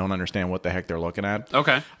and they just don't understand what the heck they're looking at.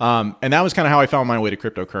 Okay. And that was kind of how I found my way to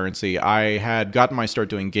cryptocurrency. I had gotten my start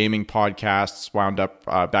doing gaming podcasts, wound up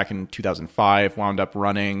back in 2005, wound up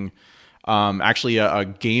running actually a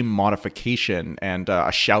game modification and a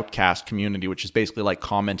shoutcast community, which is basically like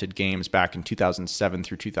commented games back in 2007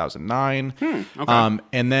 through 2009. Okay.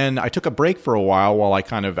 And then I took a break for a while I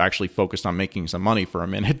kind of actually focused on making some money for a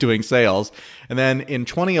minute doing sales. And then in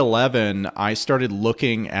 2011, I started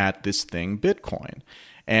looking at this thing, Bitcoin,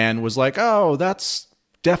 and was like, oh, that's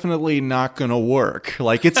definitely not going to work.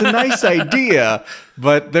 Like, it's a nice idea,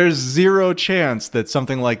 but there's zero chance that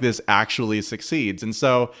something like this actually succeeds. And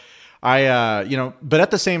so but at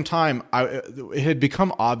the same time, it had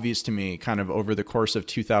become obvious to me kind of over the course of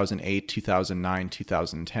 2008, 2009,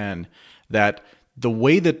 2010, that the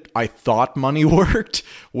way that I thought money worked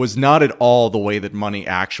was not at all the way that money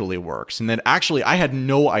actually works. And that actually I had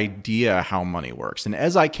no idea how money works. And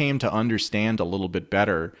as I came to understand a little bit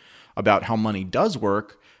better about how money does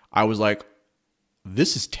work, I was like,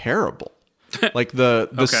 this is terrible. Like the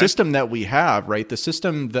Okay. system that we have, right? The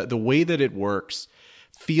system, the way that it works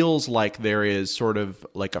feels like there is sort of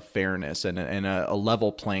like a fairness and a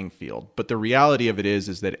level playing field. But the reality of it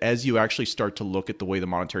is that as you actually start to look at the way the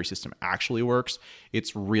monetary system actually works,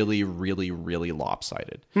 it's really, really, really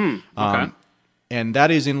lopsided. Okay. And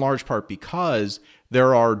that is in large part because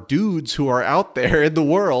there are dudes who are out there in the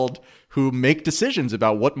world who make decisions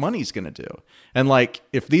about what money's going to do. And like,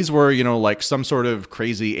 if these were, like some sort of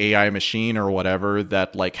crazy AI machine or whatever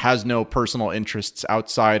that like has no personal interests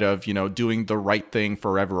outside of, doing the right thing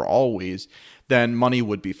forever, always, then money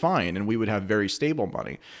would be fine and we would have very stable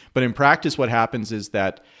money. But in practice, what happens is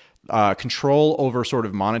that control over sort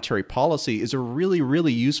of monetary policy is a really,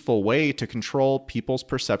 really useful way to control people's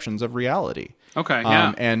perceptions of reality. Okay.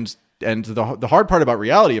 Yeah. And the hard part about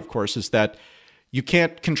reality, of course, is that you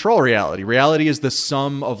can't control reality. Reality is the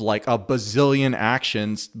sum of like a bazillion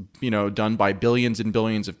actions, done by billions and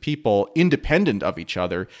billions of people independent of each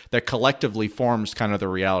other that collectively forms kind of the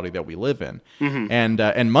reality that we live in. Mm-hmm.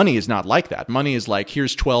 And money is not like that. Money is like,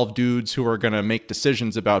 here's 12 dudes who are going to make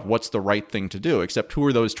decisions about what's the right thing to do, except who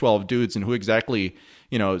are those 12 dudes and who exactly,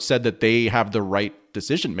 said that they have the right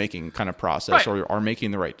decision-making kind of process, right, or are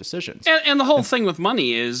making the right decisions. And the whole thing with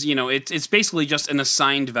money is, it's basically just an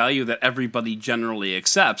assigned value that everybody generally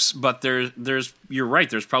accepts. But you're right,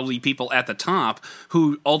 there's probably people at the top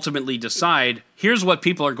who ultimately decide, here's what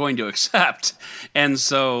people are going to accept. And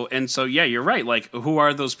so yeah, you're right. Like, who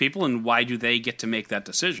are those people and why do they get to make that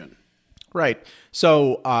decision? Right.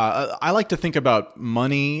 So I like to think about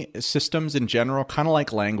money systems in general, kind of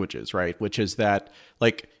like languages, right? Which is that,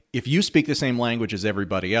 like, if you speak the same language as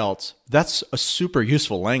everybody else, that's a super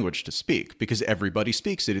useful language to speak because everybody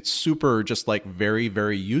speaks it. It's super just like very,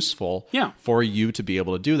 very useful for you to be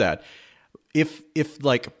able to do that.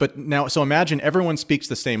 So imagine everyone speaks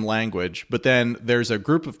the same language, but then there's a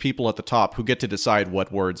group of people at the top who get to decide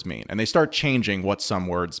what words mean, and they start changing what some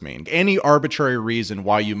words mean. Any arbitrary reason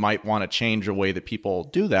why you might want to change a way that people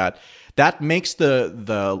do that, that makes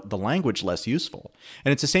the language less useful.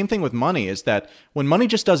 And it's the same thing with money, is that when money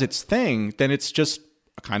just does its thing, then it's just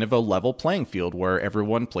kind of a level playing field where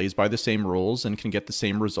everyone plays by the same rules and can get the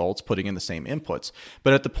same results, putting in the same inputs.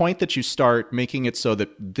 But at the point that you start making it so that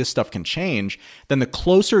this stuff can change, then the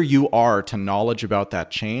closer you are to knowledge about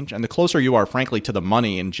that change, and the closer you are, frankly, to the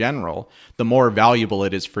money in general, the more valuable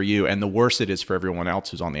it is for you and the worse it is for everyone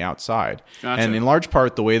else who's on the outside. Gotcha. And in large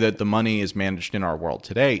part, the way that the money is managed in our world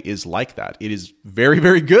today is like that. It is very,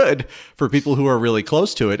 very good for people who are really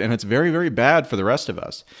close to it, and it's very, very bad for the rest of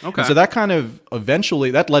us. Okay. And so that kind of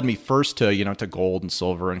eventually, that led me first to, to gold and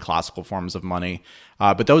silver and classical forms of money.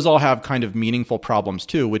 But those all have kind of meaningful problems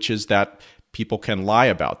too, which is that people can lie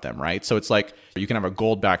about them, right? So it's like you can have a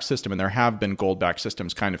gold-backed system, and there have been gold-backed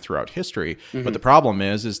systems kind of throughout history. Mm-hmm. But the problem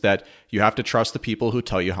is that you have to trust the people who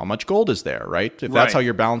tell you how much gold is there, right? If that's how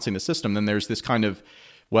you're balancing the system, then there's this kind of,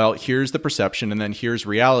 well, here's the perception and then here's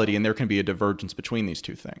reality, and there can be a divergence between these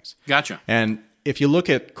two things. Gotcha. And if you look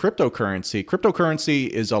at cryptocurrency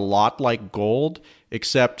is a lot like gold,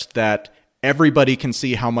 except that everybody can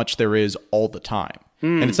see how much there is all the time.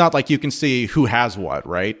 And it's not like you can see who has what,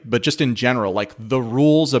 right? But just in general, like the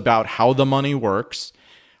rules about how the money works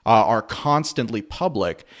are constantly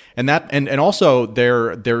public, and also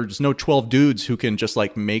there's no 12 dudes who can just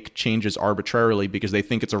like make changes arbitrarily because they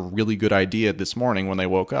think it's a really good idea this morning when they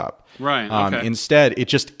woke up. Right. Okay. Instead, it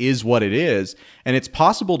just is what it is, and it's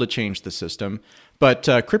possible to change the system. But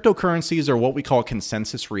cryptocurrencies are what we call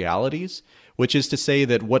consensus realities, which is to say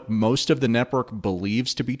that what most of the network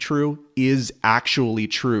believes to be true is actually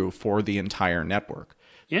true for the entire network.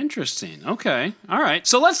 Interesting. Okay. All right.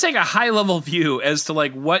 So let's take a high-level view as to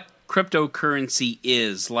like what cryptocurrency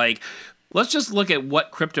is. Like, let's just look at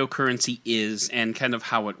what cryptocurrency is and kind of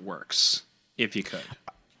how it works, if you could.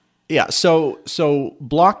 Yeah, so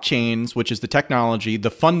blockchains, which is the technology, the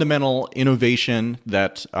fundamental innovation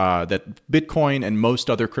that Bitcoin and most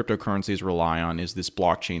other cryptocurrencies rely on is this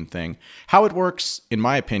blockchain thing. How it works, in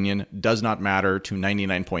my opinion, does not matter to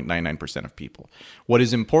 99.99% of people. What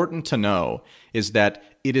is important to know is that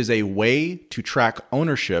it is a way to track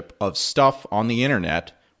ownership of stuff on the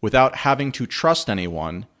internet without having to trust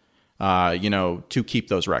anyone, to keep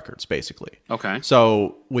those records, basically. Okay.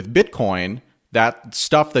 So with Bitcoin, that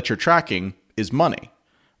stuff that you're tracking is money,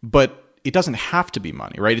 but it doesn't have to be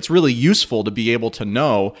money, right? It's really useful to be able to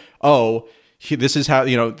know, this is how,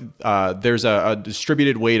 there's a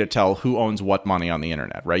distributed way to tell who owns what money on the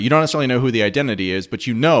internet, right? You don't necessarily know who the identity is, but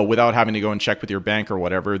you know without having to go and check with your bank or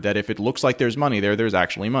whatever that if it looks like there's money there, there's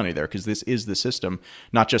actually money there because this is the system,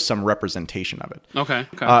 not just some representation of it. Okay.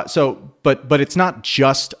 But it's not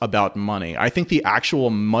just about money. I think the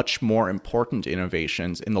actual much more important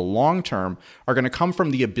innovations in the long term are going to come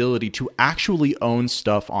from the ability to actually own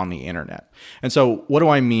stuff on the internet. And so what do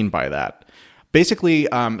I mean by that? Basically,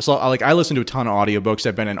 I listen to a ton of audiobooks.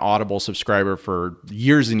 I've been an Audible subscriber for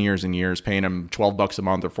years and years and years, paying them $12 a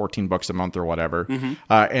month or $14 a month or whatever. Mm-hmm.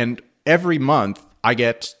 And every month I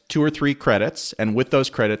get 2 or 3 credits. And with those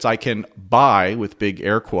credits, I can buy, with big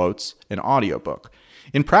air quotes, an audiobook.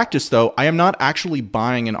 In practice, though, I am not actually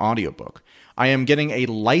buying an audiobook. I am getting a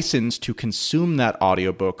license to consume that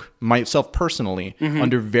audiobook myself personally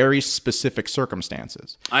under very specific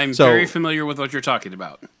circumstances. I'm very familiar with what you're talking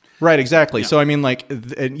about. Right, exactly. Yeah. So I mean,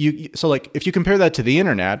 if you compare that to the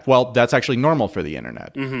internet, well, that's actually normal for the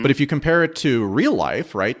internet. Mm-hmm. But if you compare it to real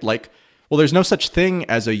life, right? There's no such thing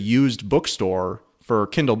as a used bookstore for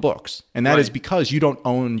Kindle books, and that is because you don't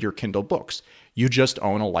own your Kindle books. You just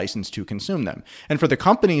own a license to consume them. And for the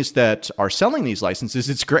companies that are selling these licenses,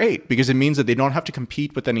 it's great because it means that they don't have to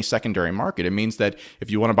compete with any secondary market. It means that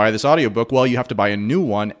if you want to buy this audiobook, well, you have to buy a new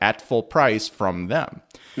one at full price from them.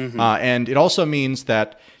 Mm-hmm. And it also means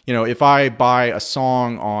that, if I buy a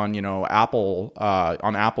song on,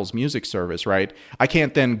 on Apple's music service, right, I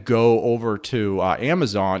can't then go over to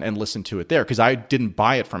Amazon and listen to it there because I didn't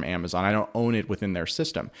buy it from Amazon. I don't own it within their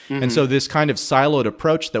system. Mm-hmm. And so this kind of siloed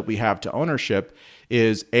approach that we have to ownership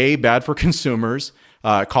is A, bad for consumers,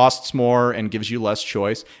 costs more and gives you less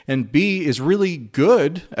choice, and B, is really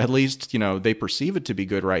good, at least, they perceive it to be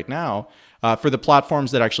good right now, for the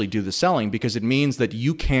platforms that actually do the selling, because it means that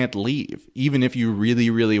you can't leave, even if you really,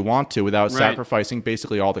 really want to, without sacrificing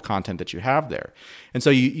basically all the content that you have there. And so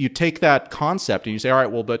you take that concept and you say, all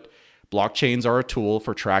right, well, but blockchains are a tool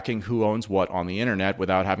for tracking who owns what on the internet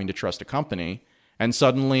without having to trust a company. And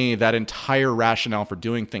suddenly that entire rationale for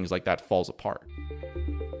doing things like that falls apart.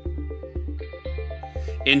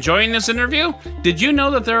 Enjoying this interview? Did you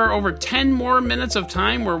know that there are over 10 more minutes of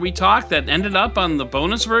time where we talk that ended up on the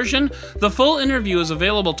bonus version? The full interview is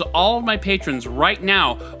available to all of my patrons right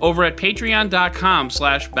now over at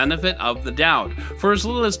patreon.com/benefitofthedoubt. For as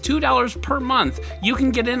little as $2 per month, you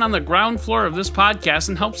can get in on the ground floor of this podcast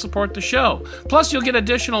and help support the show. Plus, you'll get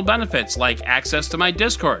additional benefits like access to my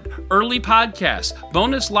Discord, early podcasts,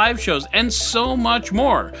 bonus live shows, and so much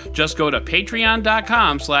more. Just go to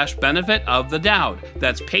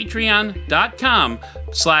patreon.com/benefitofthedoubt. That's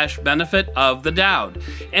patreon.com/benefitofthedoubt.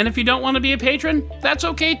 And if you don't want to be a patron, that's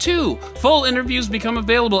okay too. Full interviews become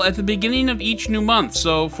available at the beginning of each new month.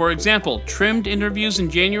 So, for example, trimmed interviews in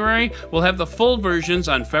January will have the full versions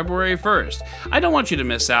on February 1st. I don't want you to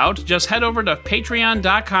miss out. Just head over to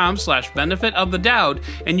patreon.com/benefitofthedoubt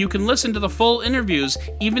and you can listen to the full interviews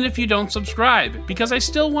even if you don't subscribe, because I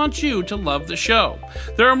still want you to love the show.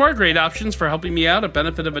 There are more great options for helping me out at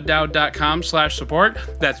benefitofadoubt.com/support.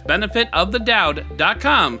 That's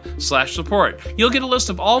benefitofthedoubt.com/support. You'll get a list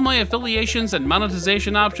of all my affiliations and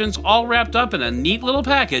monetization options all wrapped up in a neat little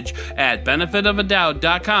package at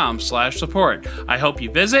benefitofadoubt.com/support. I hope you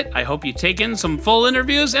visit, I hope you take in some full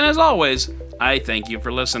interviews, and as always, I thank you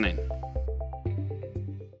for listening.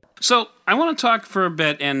 So I want to talk for a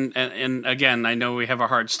bit, and again, I know we have a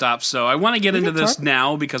hard stop, so I want to get into this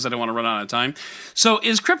now because I don't want to run out of time. So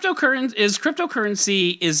is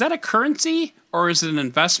cryptocurrency, is that a currency, or is it an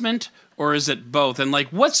investment, or is it both? And like,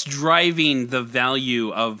 what's driving the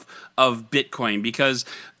value of Bitcoin? Because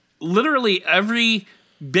literally every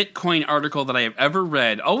Bitcoin article that I have ever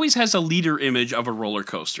read always has a leader image of a roller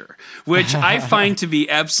coaster, which I find to be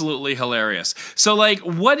absolutely hilarious. So like,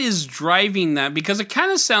 what is driving that? Because it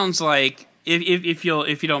kind of sounds like, if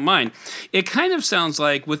you don't mind, it kind of sounds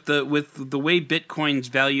like with the way Bitcoin's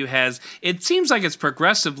value it seems like it's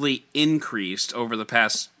progressively increased over the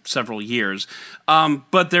past several years,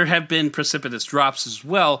 but there have been precipitous drops as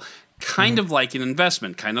well. Kind of like an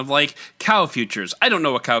investment, kind of like cow futures. I don't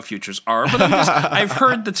know what cow futures are, but I've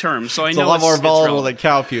heard the term, so I know it's a lot more volatile than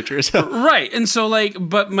cow futures. Right. And so like,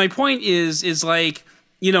 but my point is like,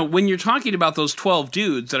 you know, when you're talking about those 12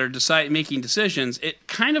 dudes that are making decisions, it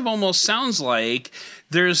kind of almost sounds like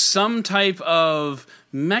there's some type of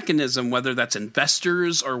mechanism, whether that's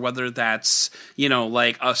investors or whether that's, you know,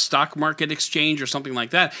 like a stock market exchange or something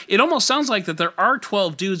like that. It almost sounds like that there are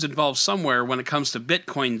 12 dudes involved somewhere when it comes to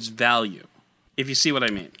Bitcoin's value, if you see what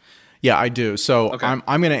I mean. Yeah, I do. So Okay. I'm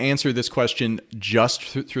going to answer this question just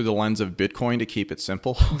through the lens of Bitcoin to keep it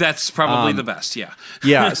simple. That's probably the best, yeah.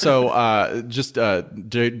 Yeah, so just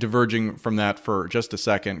diverging from that for just a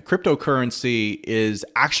second, cryptocurrency is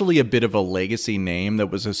actually a bit of a legacy name that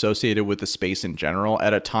was associated with the space in general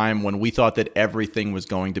at a time when we thought that everything was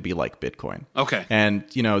going to be like Bitcoin. Okay. And,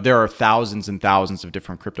 you know, there are thousands and thousands of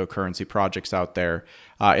different cryptocurrency projects out there.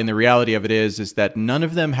 And the reality of it is that none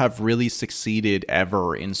of them have really succeeded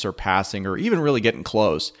ever in surpassing or even really getting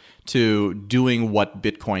close to doing what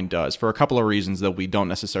Bitcoin does for a couple of reasons that we don't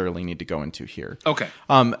necessarily need to go into here. Okay.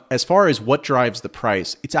 As far as what drives the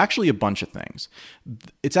price, it's actually a bunch of things.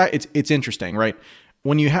 It's interesting, right?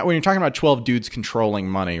 When you're talking about 12 dudes controlling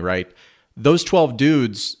money, right? Those 12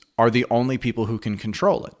 dudes are the only people who can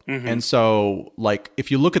control it. Mm-hmm. And so, like,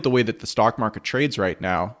 if you look at the way that the stock market trades right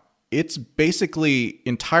now, it's basically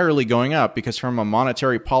entirely going up because from a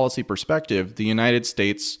monetary policy perspective, the United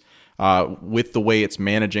States, with the way it's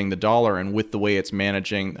managing the dollar and with the way it's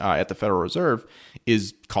managing at the Federal Reserve,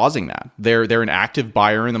 is causing that. They're an active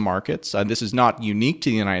buyer in the markets. This is not unique to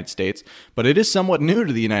the United States, but it is somewhat new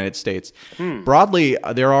to the United States. Broadly,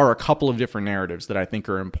 there are a couple of different narratives that I think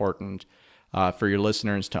are important for your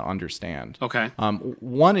listeners to understand. Okay.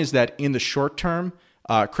 One is that in the short term,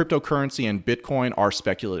 cryptocurrency and Bitcoin are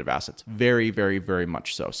speculative assets. Very, very, very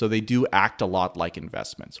much so. So they do act a lot like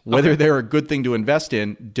investments. Whether they're a good thing to invest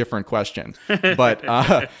in, different question. But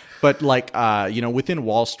like, you know, within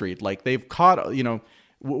Wall Street, like they've caught, you know,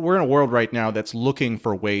 we're in a world right now that's looking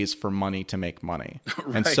for ways for money to make money.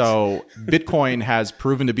 Right. And so Bitcoin has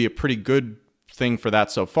proven to be a pretty good thing for that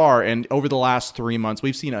so far. And over the last 3 months,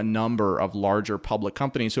 we've seen a number of larger public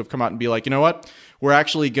companies who have come out and be like, you know what, we're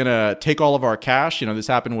actually going to take all of our cash. You know, this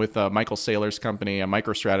happened with Michael Saylor's company,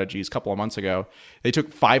 MicroStrategies, a couple of months ago. They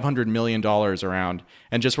took $500 million around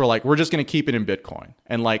and just were like, we're just going to keep it in Bitcoin.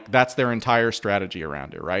 And like, that's their entire strategy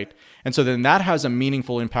around it, right? And so then that has a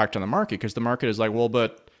meaningful impact on the market because the market is like, well,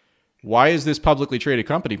 but why is this publicly traded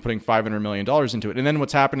company putting $500 million into it? And then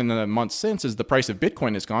what's happened in the months since is the price of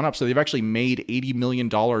Bitcoin has gone up. So they've actually made $80 million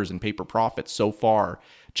in paper profits so far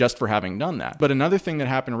just for having done that. But another thing that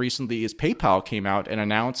happened recently is PayPal came out and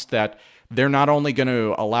announced that they're not only going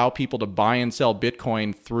to allow people to buy and sell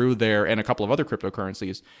Bitcoin through their, and a couple of other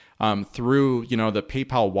cryptocurrencies, through, you know, the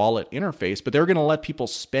PayPal wallet interface, but they're going to let people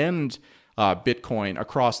spend Bitcoin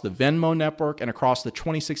across the Venmo network and across the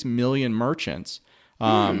 26 million merchants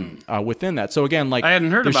within that. So again, like I hadn't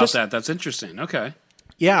heard about that. That's interesting. Okay.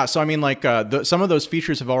 Yeah. So I mean, like some of those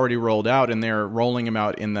features have already rolled out, and they're rolling them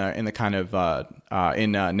out in the kind of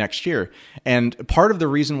next year. And part of the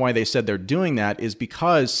reason why they said they're doing that is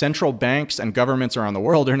because central banks and governments around the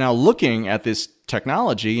world are now looking at this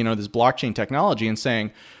technology, you know, this blockchain technology, and saying,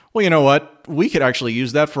 well, you know what? We could actually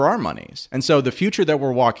use that for our monies. And so the future that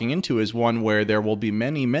we're walking into is one where there will be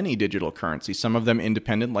many, many digital currencies, some of them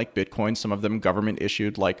independent like Bitcoin, some of them government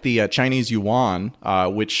issued like the Chinese yuan,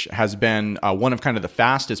 which has been one of kind of the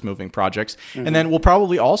fastest moving projects. Mm-hmm. And then we'll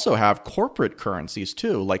probably also have corporate currencies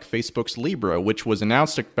too, like Facebook's Libra, which was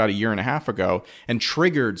announced about a year and a half ago and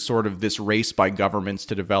triggered sort of this race by governments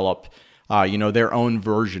to develop you know, their own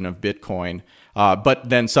version of Bitcoin. But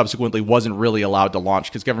then subsequently wasn't really allowed to launch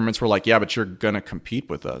because governments were like, yeah, but you're going to compete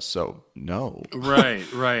with us. So no.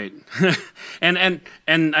 Right. And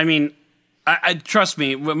I mean, I trust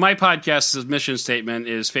me. My podcast's mission statement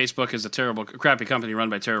is Facebook is a terrible, crappy company run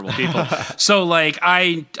by terrible people. So, like,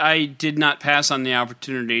 I did not pass on the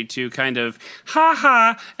opportunity to kind of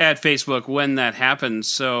at Facebook when that happened.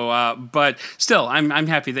 So, but still, I'm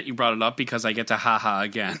happy that you brought it up because I get to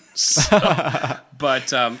again. So,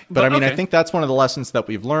 but I mean, okay. I think that's one of the lessons that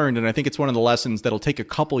we've learned, and I think it's one of the lessons that'll take a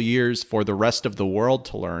couple years for the rest of the world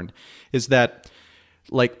to learn. Is that,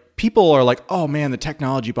 like, people are like, oh man, the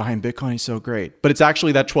technology behind Bitcoin is so great. But it's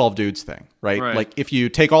actually that 12 dudes thing, right? Like, if you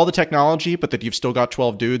take all the technology, but that you've still got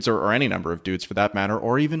 12 dudes or any number of dudes for that matter,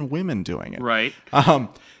 or even women doing it. Right.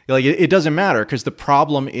 Like, it doesn't matter, because the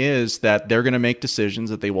problem is that they're going to make decisions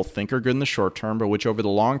that they will think are good in the short term, but which over the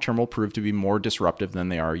long term will prove to be more disruptive than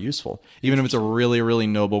they are useful, even if it's a really, really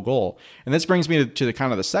noble goal. And this brings me to the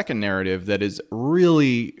kind of the second narrative that is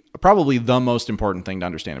really probably the most important thing to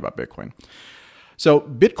understand about Bitcoin. So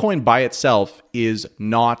Bitcoin by itself is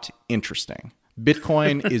not interesting.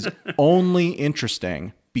 Bitcoin is only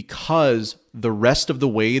interesting because the rest of the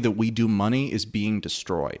way that we do money is being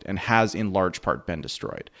destroyed and has in large part been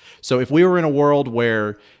destroyed. So if we were in a world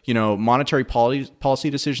where, you know, monetary policy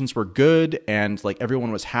decisions were good and like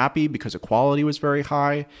everyone was happy because equality was very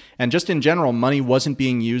high, and just in general, money wasn't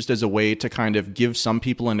being used as a way to kind of give some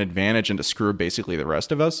people an advantage and to screw basically the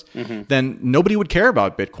rest of us, then nobody would care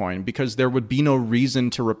about Bitcoin because there would be no reason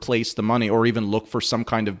to replace the money or even look for some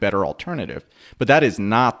kind of better alternative. But that is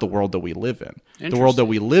not the world that we live in. The world that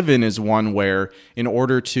we live in is one where, in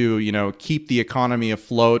order to, you know, keep the economy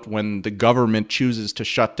afloat when the government chooses to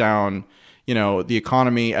shut down, you know, the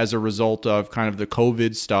economy as a result of kind of the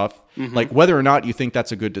COVID stuff, like whether or not you think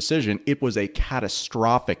that's a good decision, it was a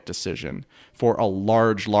catastrophic decision for a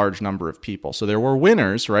large number of people. So there were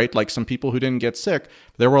winners, right? Like some people who didn't get sick.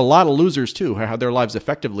 There were a lot of losers too, who had their lives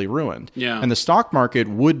effectively ruined. Yeah. And the stock market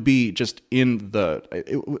would be just in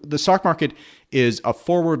the stock market is a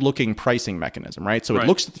forward-looking pricing mechanism, right? So it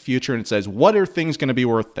looks at the future and it says, what are things going to be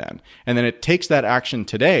worth then? And then it takes that action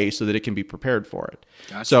today so that it can be prepared for it.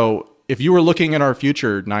 Gotcha. So if you were looking at our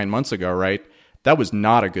future 9 months ago, right, that was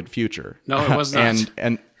not a good future. No, it was not.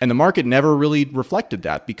 and the market never really reflected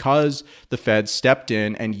that because the Fed stepped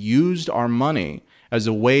in and used our money as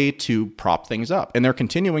a way to prop things up. And they're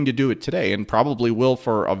continuing to do it today and probably will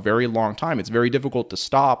for a very long time. It's very difficult to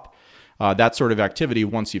stop that sort of activity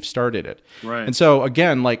once you've started it. Right. And so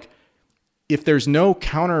again, like, if there's no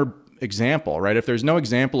counter example, right? If there's no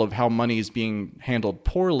example of how money is being handled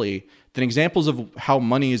poorly, then examples of how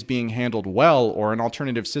money is being handled well or an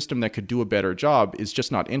alternative system that could do a better job is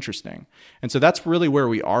just not interesting. And so that's really where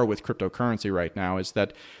we are with cryptocurrency right now, is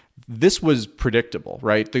that this was predictable,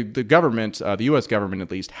 right? The government, the U.S. government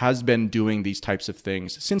at least, has been doing these types of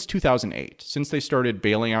things since 2008, since they started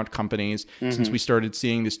bailing out companies, since we started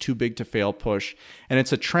seeing this too big to fail push. And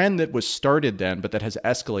it's a trend that was started then, but that has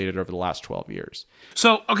escalated over the last 12 years.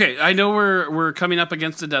 So, okay, I know we're coming up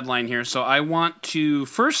against the deadline here, so I want to,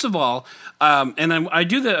 first of all, and I'm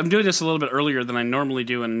doing this a little bit earlier than I normally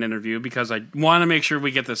do in an interview because I want to make sure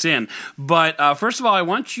we get this in. But first of all, I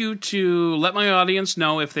want you to let my audience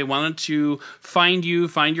know if they wanted to find you,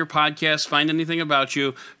 find your podcast, find anything about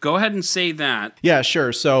you. Go ahead and say that. Yeah,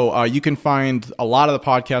 sure. So you can find a lot of the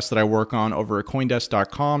podcasts that I work on over at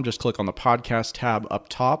CoinDesk.com. Just click on the podcast tab up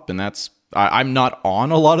top, and that's I'm not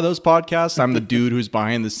on a lot of those podcasts. I'm the dude who's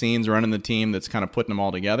behind the scenes running the team that's kind of putting them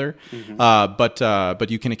all together. But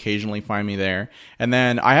you can occasionally find me there. And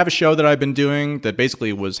then I have a show that I've been doing that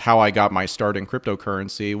basically was how I got my start in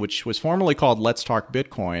cryptocurrency, which was formerly called Let's Talk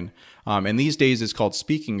Bitcoin. And these days it's called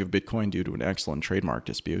Speaking of Bitcoin due to an excellent trademark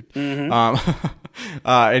dispute.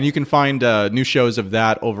 And you can find new shows of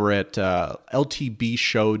that over at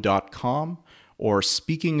ltbshow.com. or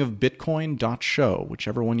speakingofbitcoin.show,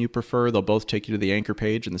 whichever one you prefer. They'll both take you to the anchor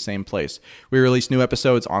page in the same place. We release new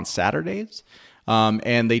episodes on Saturdays,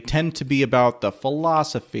 and they tend to be about the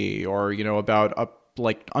philosophy or, you know, about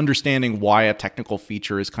like understanding why a technical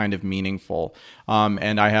feature is kind of meaningful.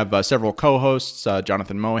 And I have several co-hosts,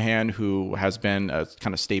 Jonathan Mohan, who has been a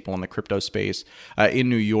kind of staple in the crypto space in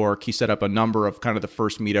New York. He set up a number of kind of the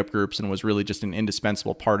first meetup groups and was really just an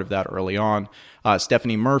indispensable part of that early on.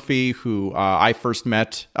 Stephanie Murphy, who I first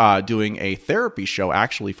met doing a therapy show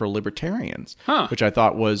actually for libertarians, which I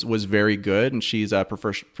thought was very good. And she's a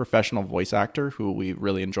professional voice actor who we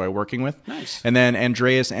really enjoy working with. Nice. And then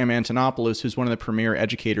Andreas M. Antonopoulos, who's one of the premier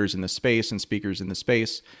educators in the space and speakers in the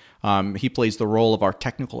space. He plays the role of our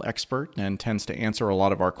technical expert and tends to answer a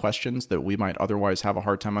lot of our questions that we might otherwise have a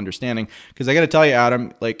hard time understanding. Because I got to tell you,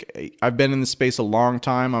 Adam, like, I've been in this space a long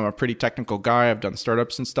time. I'm a pretty technical guy. I've done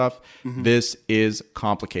startups and stuff. This is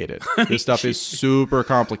complicated. This stuff is super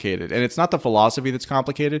complicated. And it's not the philosophy that's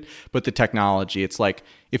complicated, but the technology. It's like,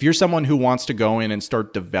 if you're someone who wants to go in and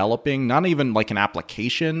start developing, not even like an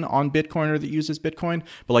application on Bitcoin or that uses Bitcoin,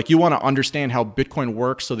 but like you want to understand how Bitcoin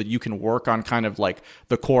works so that you can work on kind of like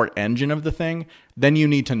the core engine of the thing, then you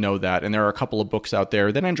need to know that. And there are a couple of books out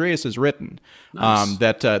there that Andreas has written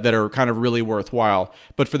that are kind of really worthwhile.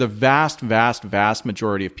 But for the vast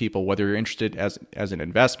majority of people, whether you're interested as an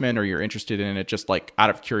investment or you're interested in it just like out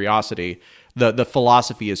of curiosity, the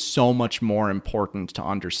philosophy is so much more important to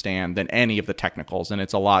understand than any of the technicals, and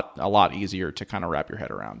it's a lot easier to kind of wrap your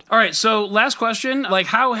head around. All right, so last question, like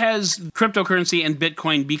how has cryptocurrency and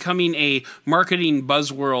Bitcoin becoming a marketing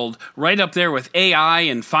buzzword right up there with AI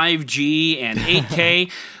and 5G and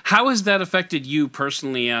 8K, how has that affected you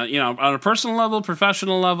personally, on a personal level,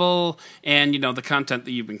 professional level, and, the content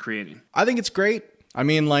that you've been creating? I think it's great. I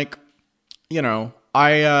mean, like,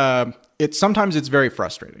 sometimes it's very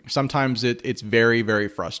frustrating. Sometimes it's very, very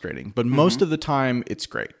frustrating. But most of the time, it's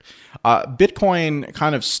great. Bitcoin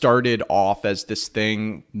kind of started off as this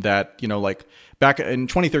thing that, like back in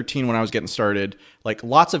 2013 when I was getting started, like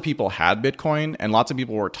lots of people had Bitcoin and lots of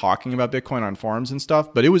people were talking about Bitcoin on forums and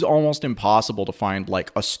stuff, but it was almost impossible to find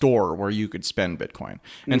like a store where you could spend Bitcoin.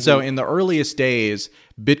 And so in the earliest days,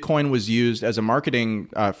 Bitcoin was used as a marketing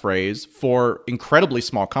phrase for incredibly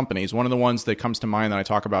small companies. One of the ones that comes to mind that I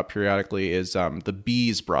talk about periodically is the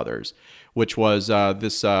Bees brothers, which was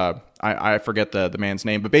I forget the man's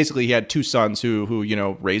name, but basically he had two sons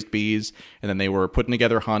who raised bees, and then they were putting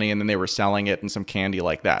together honey, and then they were selling it and some candy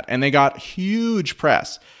like that. And they got huge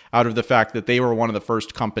press out of the fact that they were one of the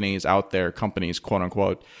first companies out there, companies quote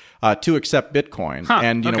unquote, to accept Bitcoin,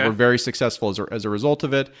 and were very successful as a result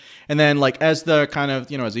of it. And then like as the kind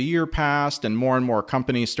of as a year passed and more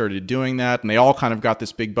companies started doing that, and they all kind of got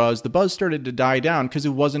this big buzz, the buzz started to die down because it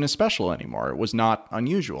wasn't as special anymore. It was not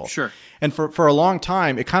unusual. Sure. And for a long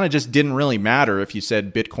time, it kind of just didn't really matter if you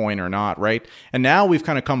said Bitcoin or not, right? And now we've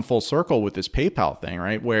kind of come full circle with this PayPal thing,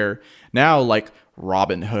 right? Where now like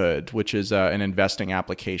Robinhood, which is an investing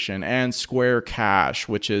application, and Square Cash,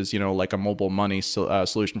 which is like a mobile money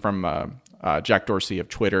solution from Jack Dorsey of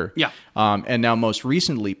Twitter. Yeah. And now most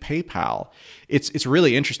recently PayPal. It's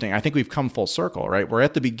really interesting. I think we've come full circle, right? Where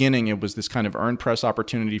at the beginning it was this kind of earned press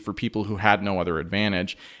opportunity for people who had no other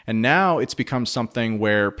advantage. And now it's become something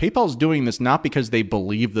where PayPal's doing this not because they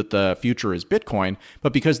believe that the future is Bitcoin,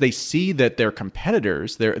 but because they see that their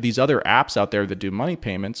competitors, these other apps out there that do money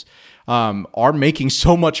payments, are making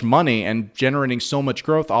so much money and generating so much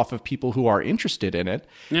growth off of people who are interested in it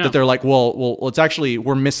that they're like, well, it's actually,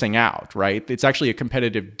 we're missing out, right? It's actually a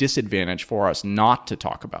competitive disadvantage for us not to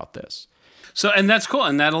talk about this. So, and that's cool,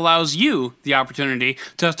 and that allows you the opportunity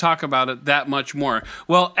to talk about it that much more.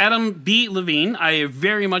 Well, Adam B. Levine, I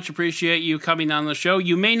very much appreciate you coming on the show.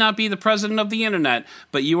 You may not be the president of the internet,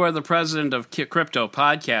 but you are the president of crypto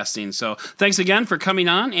podcasting. So thanks again for coming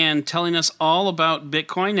on and telling us all about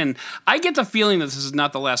Bitcoin. And I get the feeling that this is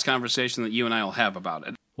not the last conversation that you and I will have about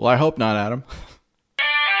it. Well, I hope not, Adam.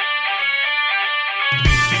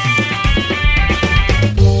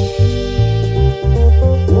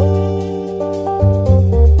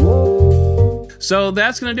 So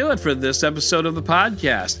that's going to do it for this episode of the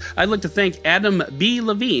podcast. I'd like to thank Adam B.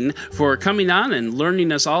 Levine for coming on and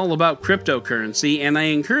learning us all about cryptocurrency, and I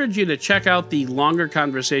encourage you to check out the longer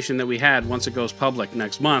conversation that we had once it goes public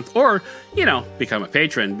next month, or, become a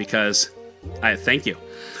patron, because I thank you.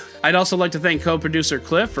 I'd also like to thank co-producer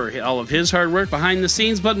Cliff for all of his hard work behind the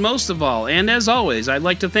scenes, but most of all, and as always, I'd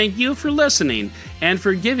like to thank you for listening and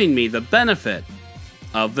for giving me the benefit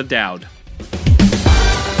of the doubt.